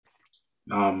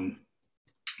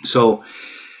 So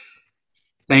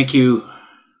thank you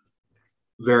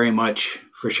very much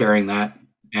for sharing that.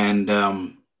 And,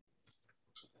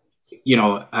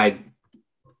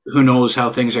 who knows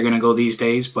how things are going to go these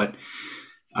days, but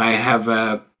I have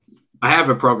a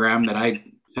program that I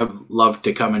have loved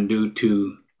to come and do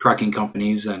to trucking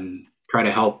companies and try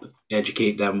to help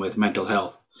educate them with mental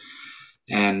health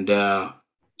and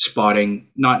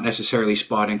not necessarily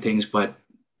spotting things, but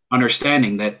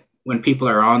understanding that when people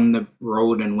are on the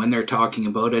road and when they're talking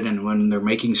about it and when they're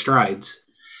making strides,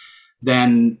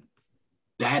 then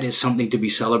that is something to be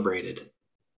celebrated.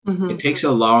 It takes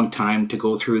a long time to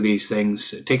go through these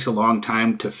things. It takes a long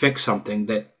time to fix something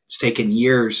that's taken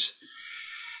years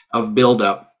of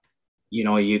buildup.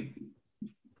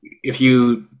 If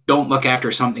you don't look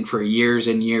after something for years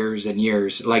and years and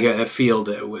years, like a field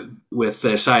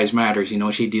with Size Matters,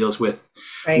 she deals with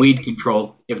weed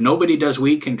control. If nobody does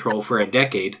weed control for a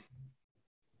decade,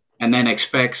 and then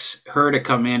expects her to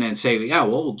come in and say, yeah,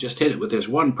 we'll just hit it with this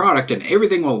one product and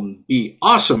everything will be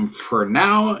awesome for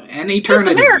now and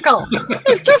eternity. It's a miracle.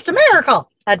 It's just a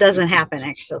miracle. That doesn't happen,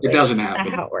 actually. It doesn't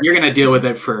happen. You're going to deal with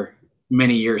it for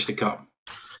many years to come.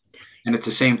 And it's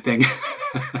the same thing.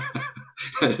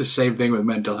 The same thing with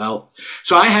mental health.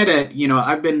 So I had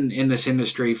I've been in this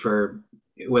industry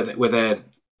with a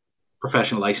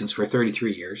professional license for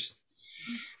 33 years.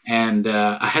 And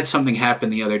I had something happen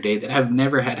the other day that I've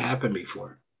never had happen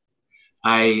before.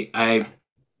 I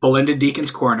pull into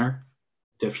Deacon's Corner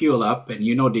to fuel up, and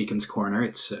Deacon's Corner,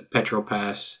 it's a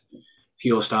Petro-Pass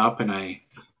fuel stop, and I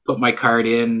put my card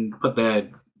in, put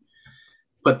the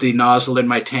nozzle in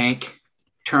my tank,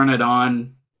 turn it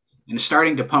on, and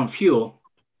starting to pump fuel.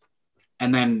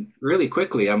 And then really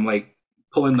quickly, I'm like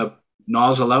pulling the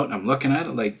nozzle out and I'm looking at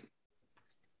it like,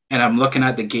 and I'm looking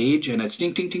at the gauge and it's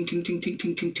ding, ding, ding, ding, ding, ding,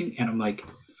 ding, ding, ding. And I'm like,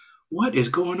 what is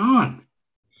going on?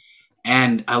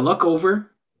 And I look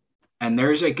over and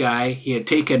there's a guy, he had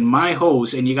taken my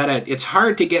hose, and it's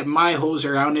hard to get my hose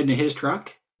around into his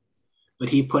truck, but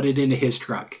he put it into his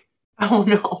truck. Oh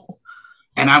no.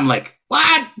 And I'm like,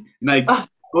 what? And I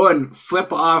go and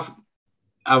flip off.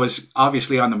 I was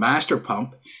obviously on the master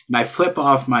pump, and I flip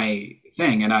off my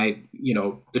thing, and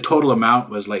the total amount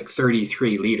was like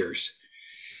 33 liters.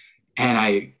 And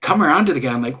I come around to the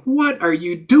guy, I'm like, what are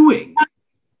you doing?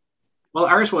 Well,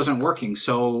 ours wasn't working,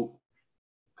 so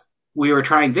we were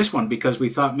trying this one because we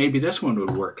thought maybe this one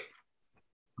would work.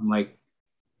 I'm like,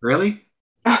 really?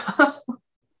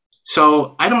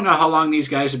 So I don't know how long these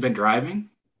guys have been driving,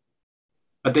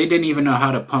 but they didn't even know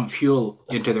how to pump fuel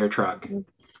into their truck.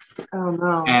 Oh,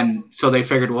 no. And so they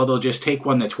figured, well, they'll just take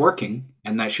one that's working,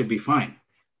 and that should be fine.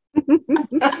 And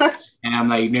I'm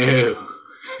like, no.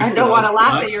 I don't want to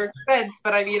laugh at your expense,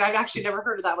 but I mean, I've actually never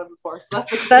heard of that one before. So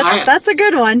that's a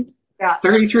good one. Yeah.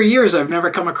 33 years, I've never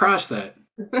come across that.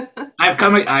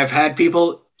 I've had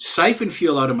people siphon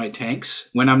fuel out of my tanks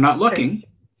when I'm not looking.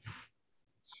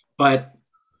 But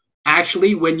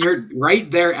actually, when you're right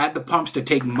there at the pumps to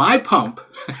take my pump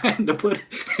and to put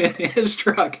in his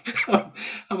truck,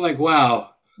 I'm like,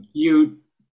 wow,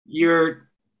 you're,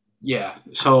 yeah.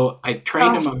 So I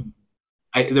trained him.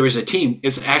 There was a team.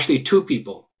 It's actually two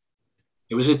people.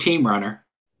 It was a team runner,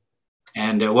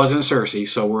 and it wasn't Cersei,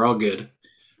 so we're all good.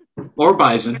 Or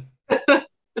Bison.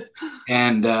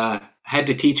 And had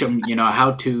to teach him,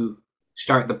 how to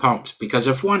start the pumps, because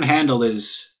if one handle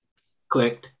is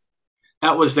clicked,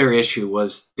 that was their issue.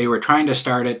 Was they were trying to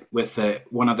start it with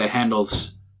one of the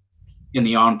handles in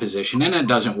the on position, and it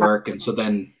doesn't work. And so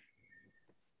then,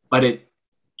 but it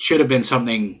should have been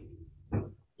something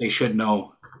they should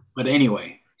know. But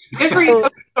anyway, good for you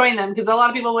to join them, because a lot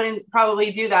of people wouldn't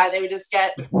probably do that. They would just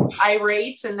get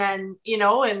irate and then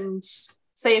and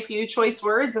say a few choice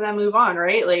words and then move on,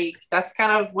 right? Like that's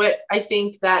kind of what I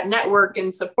think that network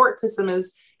and support system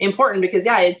is important, because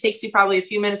it takes you probably a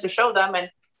few minutes to show them, and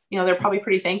they're probably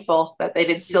pretty thankful that they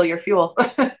did steal your fuel.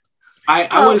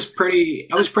 I was pretty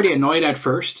annoyed at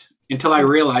first until I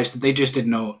realized that they just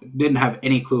didn't have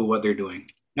any clue what they're doing.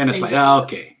 And it's like,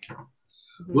 okay,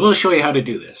 we'll show you how to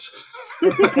do this.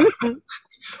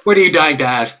 What are you dying to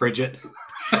ask, Bridget?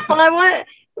 Well,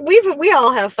 we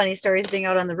all have funny stories being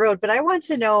out on the road, but I want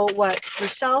to know what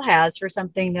Rochelle has for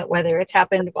something that, whether it's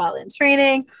happened while in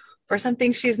training or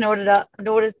something she's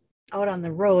noticed out on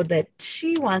the road that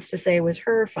she wants to say was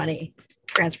her funny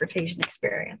transportation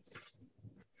experience.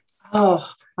 Oh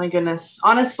my goodness.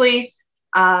 Honestly,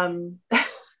 I'll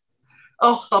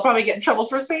probably get in trouble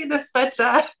for saying this, but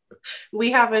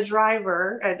we have a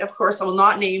driver, and of course I will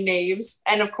not name names.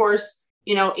 And of course,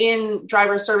 in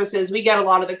driver services, we get a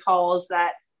lot of the calls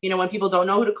that, when people don't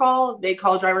know who to call, they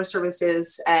call driver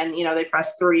services and, they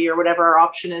press 3 or whatever our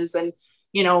option is. And,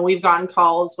 we've gotten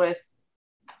calls with,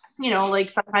 like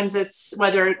sometimes it's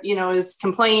whether, is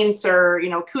complaints or,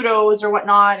 kudos or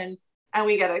whatnot. And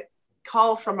we get a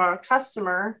call from our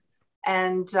customer,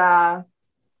 and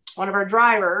one of our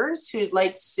drivers who it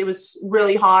was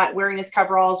really hot, wearing his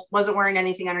coveralls, wasn't wearing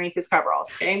anything underneath his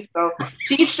coveralls. Okay. So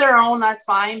to each their own, that's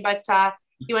fine. But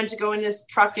he went to go in his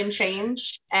truck and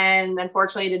change, and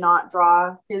unfortunately did not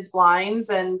draw his blinds.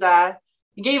 And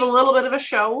he gave a little bit of a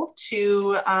show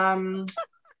to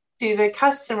the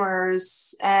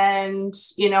customers, and,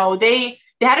 they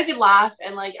had a good laugh.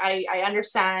 And I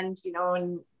understand,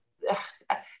 and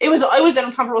it was an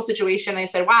uncomfortable situation. I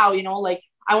said, wow,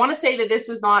 I want to say that this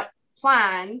was not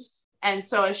planned. And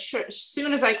so as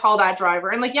soon as I call that driver,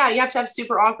 and you have to have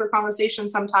super awkward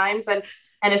conversations sometimes. And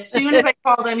as soon as I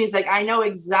called him, he's like, I know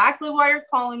exactly why you're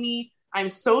calling me. I'm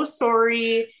so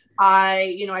sorry.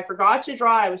 I forgot to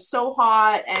draw. I was so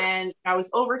hot and I was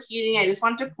overheating. I just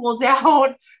wanted to cool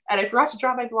down, and I forgot to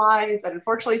draw my blinds. And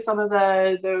unfortunately, some of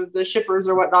the shippers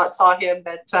or whatnot saw him.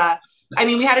 But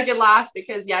we had a good laugh,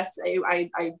 because yes, I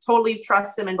totally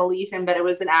trust him and believe him that it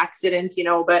was an accident,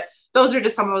 but those are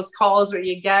just some of those calls where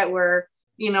you get where,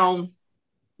 you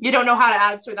don't know how to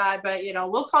answer that, but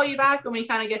we'll call you back when we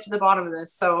kind of get to the bottom of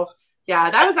this. So yeah,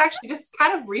 that was actually just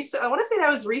kind of recent. I want to say that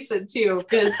was recent too,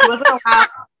 because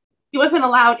he wasn't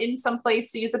allowed in some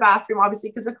place to use the bathroom, obviously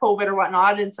because of COVID or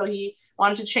whatnot. And so he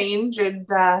wanted to change, and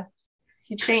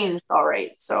he changed. All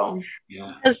right. So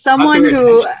yeah, as someone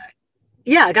who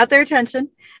got their attention.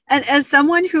 And as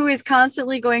someone who is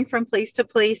constantly going from place to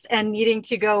place and needing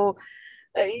to go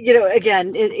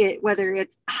again, whether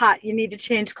it's hot, you need to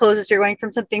change clothes as you're going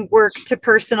from something work to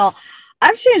personal.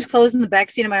 I've changed clothes in the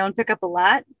backseat of my own pickup a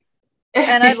lot.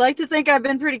 And I'd like to think I've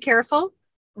been pretty careful,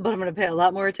 but I'm going to pay a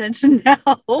lot more attention now.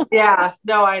 Yeah,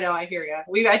 no, I know. I hear you.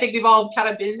 I think we've all kind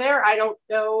of been there. I don't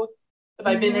know if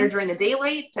I've been there during the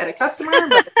daylight at a customer,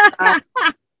 but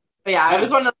yeah, it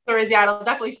was one of those stories. Yeah, it'll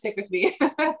definitely stick with me.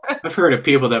 I've heard of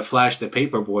people that flash the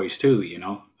paper boys too,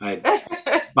 by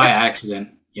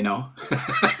accident, Well,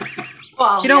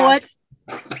 what?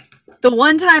 The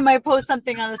one time I post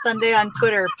something on a Sunday on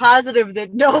Twitter, positive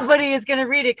that nobody is going to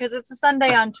read it because it's a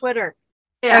Sunday on Twitter.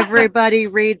 Yeah. Everybody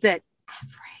reads it.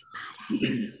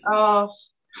 Everybody. Oh.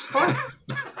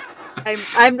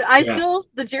 Still,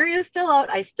 the jury is still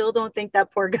out. I still don't think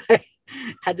that poor guy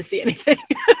had to see anything.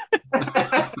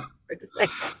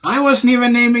 I wasn't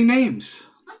even naming names.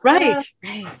 Right.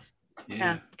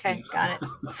 Yeah. Okay. Got it.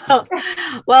 So,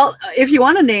 well, if you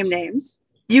want to name names,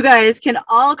 you guys can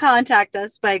all contact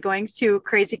us by going to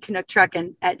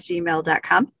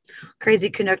crazycanucktruckin@gmail.com.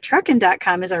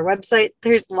 crazycanucktruckin.com is our website.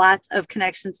 There's lots of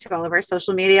connections to all of our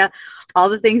social media, all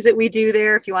the things that we do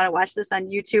there. If you want to watch this on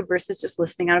YouTube versus just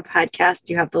listening on a podcast,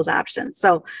 you have those options.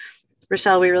 So,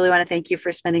 Rochelle, we really want to thank you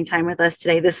for spending time with us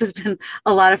today. This has been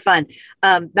a lot of fun.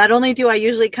 Not only do I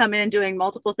usually come in doing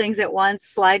multiple things at once,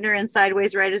 sliding her in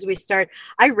sideways right as we start,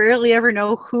 I rarely ever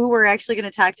know who we're actually going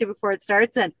to talk to before it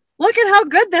starts. And look at how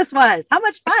good this was. How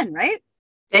much fun, right?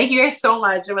 Thank you guys so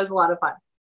much. It was a lot of fun.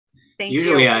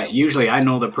 Usually I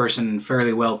know the person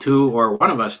fairly well too, or one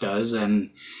of us does.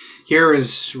 And here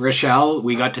is Rochelle.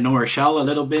 We got to know Rochelle a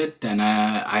little bit, and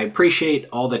I appreciate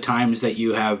all the times that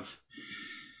you have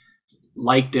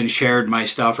liked and shared my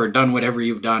stuff or done whatever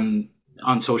you've done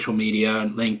on social media,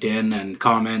 LinkedIn, and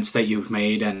comments that you've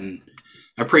made, and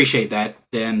I appreciate that.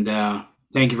 And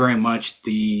thank you very much.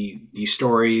 The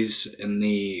stories and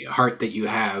the heart that you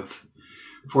have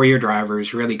for your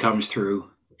drivers really comes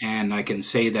through. And I can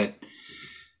say that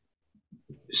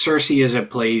Searcy is a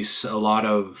place a lot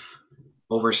of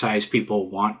oversized people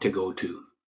want to go to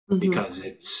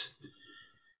because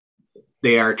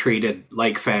they are treated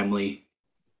like family,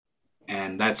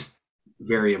 and that's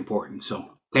very important.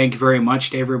 So thank you very much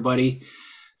to everybody.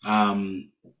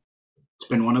 It's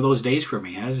been one of those days for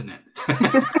me, hasn't it?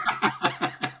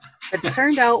 It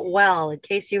turned out well. In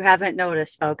case you haven't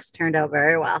noticed, folks, turned out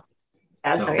very well.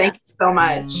 Yes, thank you so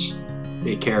much.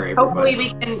 Take care,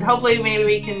 everybody. Hopefully maybe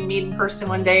we can meet in person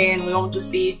one day, and we won't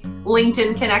just be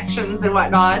LinkedIn connections and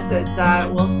whatnot.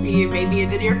 And we'll see you maybe in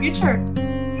the near future.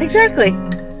 Exactly.